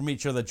separated from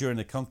each other during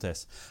the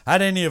contest.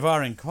 Had any of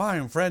our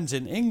inquiring friends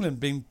in England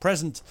been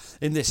present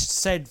in this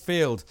said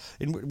field,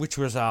 which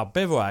was our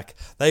bivouac,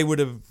 they would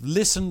have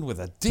listened with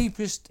a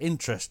deepest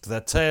interest to the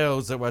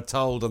tales that were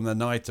told on the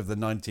night of the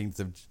 19th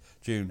of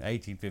June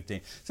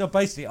 1815. So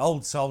basically,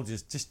 old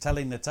soldiers just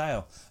telling the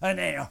tale. And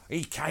then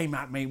he came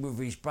at me with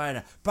his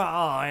banner, but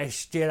I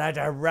still had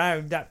to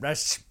round up the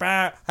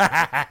spout.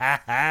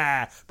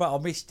 But I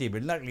missed him,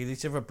 and luckily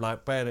this other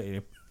bloke bannered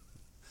him.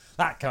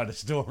 That kind of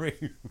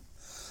story.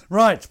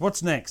 Right,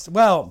 what's next?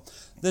 Well,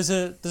 there's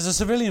a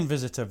civilian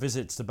visitor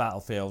visits the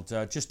battlefield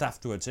just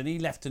afterwards, and he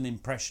left an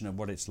impression of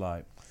what it's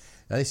like.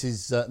 Now, this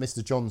is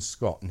Mr. John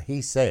Scott, and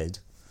he said,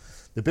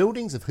 "The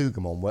buildings of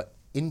Hougoumont were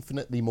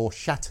infinitely more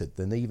shattered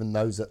than even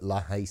those at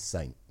La Haye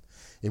Sainte.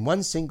 In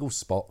one single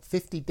spot,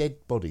 50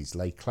 dead bodies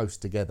lay close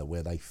together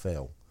where they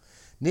fell.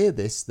 Near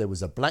this, there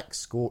was a black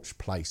scorched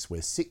place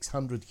where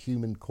 600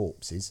 human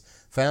corpses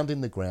found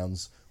in the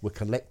grounds were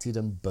collected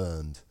and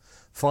burned.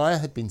 Fire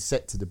had been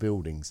set to the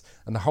buildings,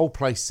 and the whole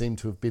place seemed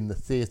to have been the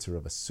theatre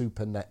of a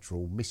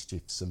supernatural,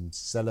 mischievous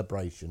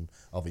celebration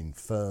of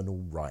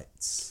infernal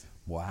rites."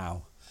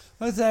 Wow.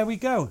 Well, there we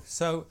go.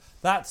 So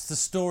that's the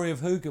story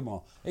of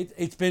Hougoumont.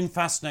 It's been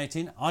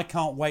fascinating. I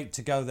can't wait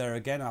to go there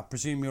again. I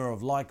presume you're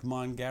of like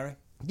mind, Gary?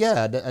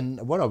 Yeah,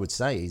 and what I would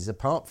say is,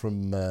 apart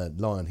from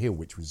Lion Hill,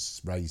 which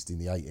was raised in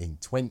the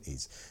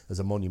 1820s as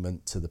a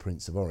monument to the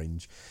Prince of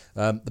Orange,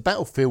 the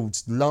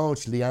battlefield's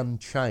largely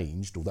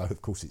unchanged, although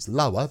of course it's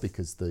lower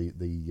because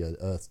the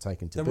earth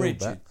taken to build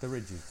that. The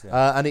ridges,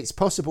 yeah. And it's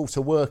possible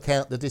to work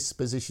out the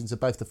dispositions of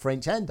both the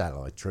French and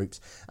Allied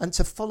troops and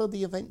to follow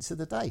the events of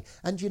the day.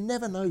 And you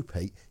never know,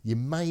 Pete, you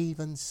may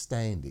even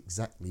stand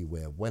exactly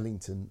where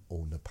Wellington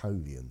or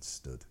Napoleon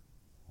stood.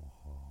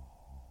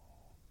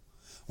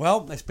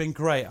 Well, it's been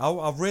great.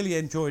 I've really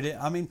enjoyed it.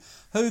 I mean,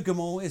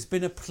 Hougoumont, it's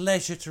been a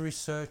pleasure to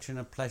research and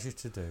a pleasure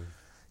to do.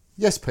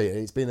 Yes, Peter,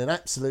 it's been an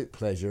absolute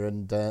pleasure,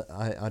 and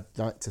I'd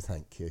like to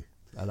thank you.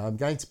 And I'm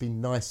going to be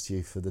nice to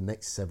you for the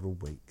next several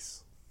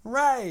weeks.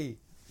 Hooray!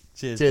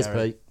 Cheers,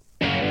 Pete.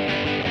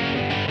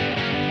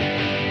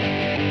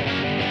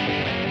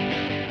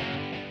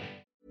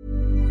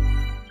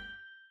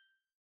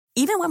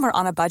 Even when we're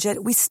on a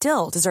budget, we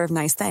still deserve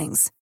nice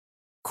things.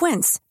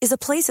 Quince is a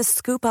place to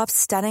scoop up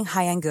stunning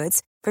high-end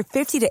goods for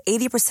 50 to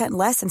 80%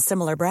 less than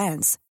similar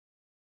brands.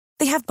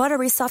 They have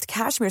buttery soft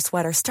cashmere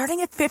sweaters starting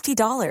at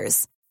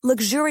 $50,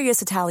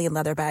 luxurious Italian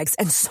leather bags,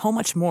 and so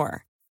much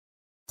more.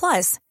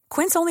 Plus,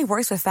 Quince only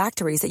works with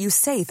factories that use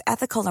safe,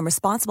 ethical, and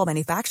responsible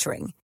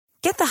manufacturing.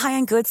 Get the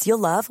high-end goods you'll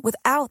love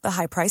without the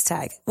high price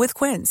tag with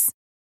Quince.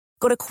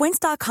 Go to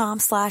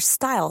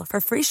quince.com/style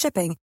for free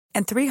shipping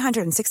and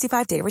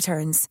 365-day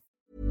returns.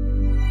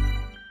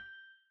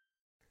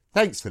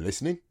 Thanks for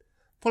listening.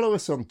 Follow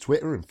us on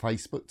Twitter and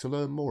Facebook to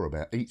learn more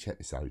about each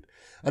episode.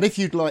 And if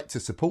you'd like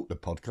to support the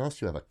podcast,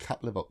 you have a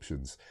couple of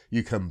options.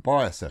 You can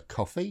buy us a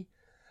coffee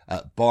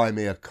at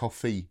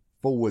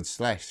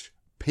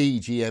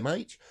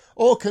buymeacoffee.com/PGMH,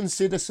 or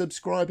consider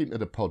subscribing to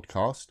the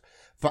podcast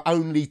for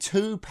only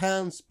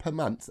 £2 per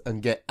month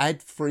and get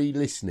ad-free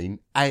listening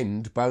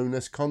and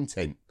bonus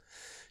content.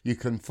 You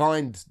can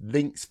find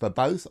links for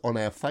both on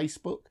our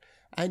Facebook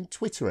and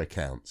Twitter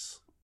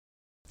accounts.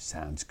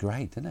 Sounds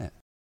great, doesn't it?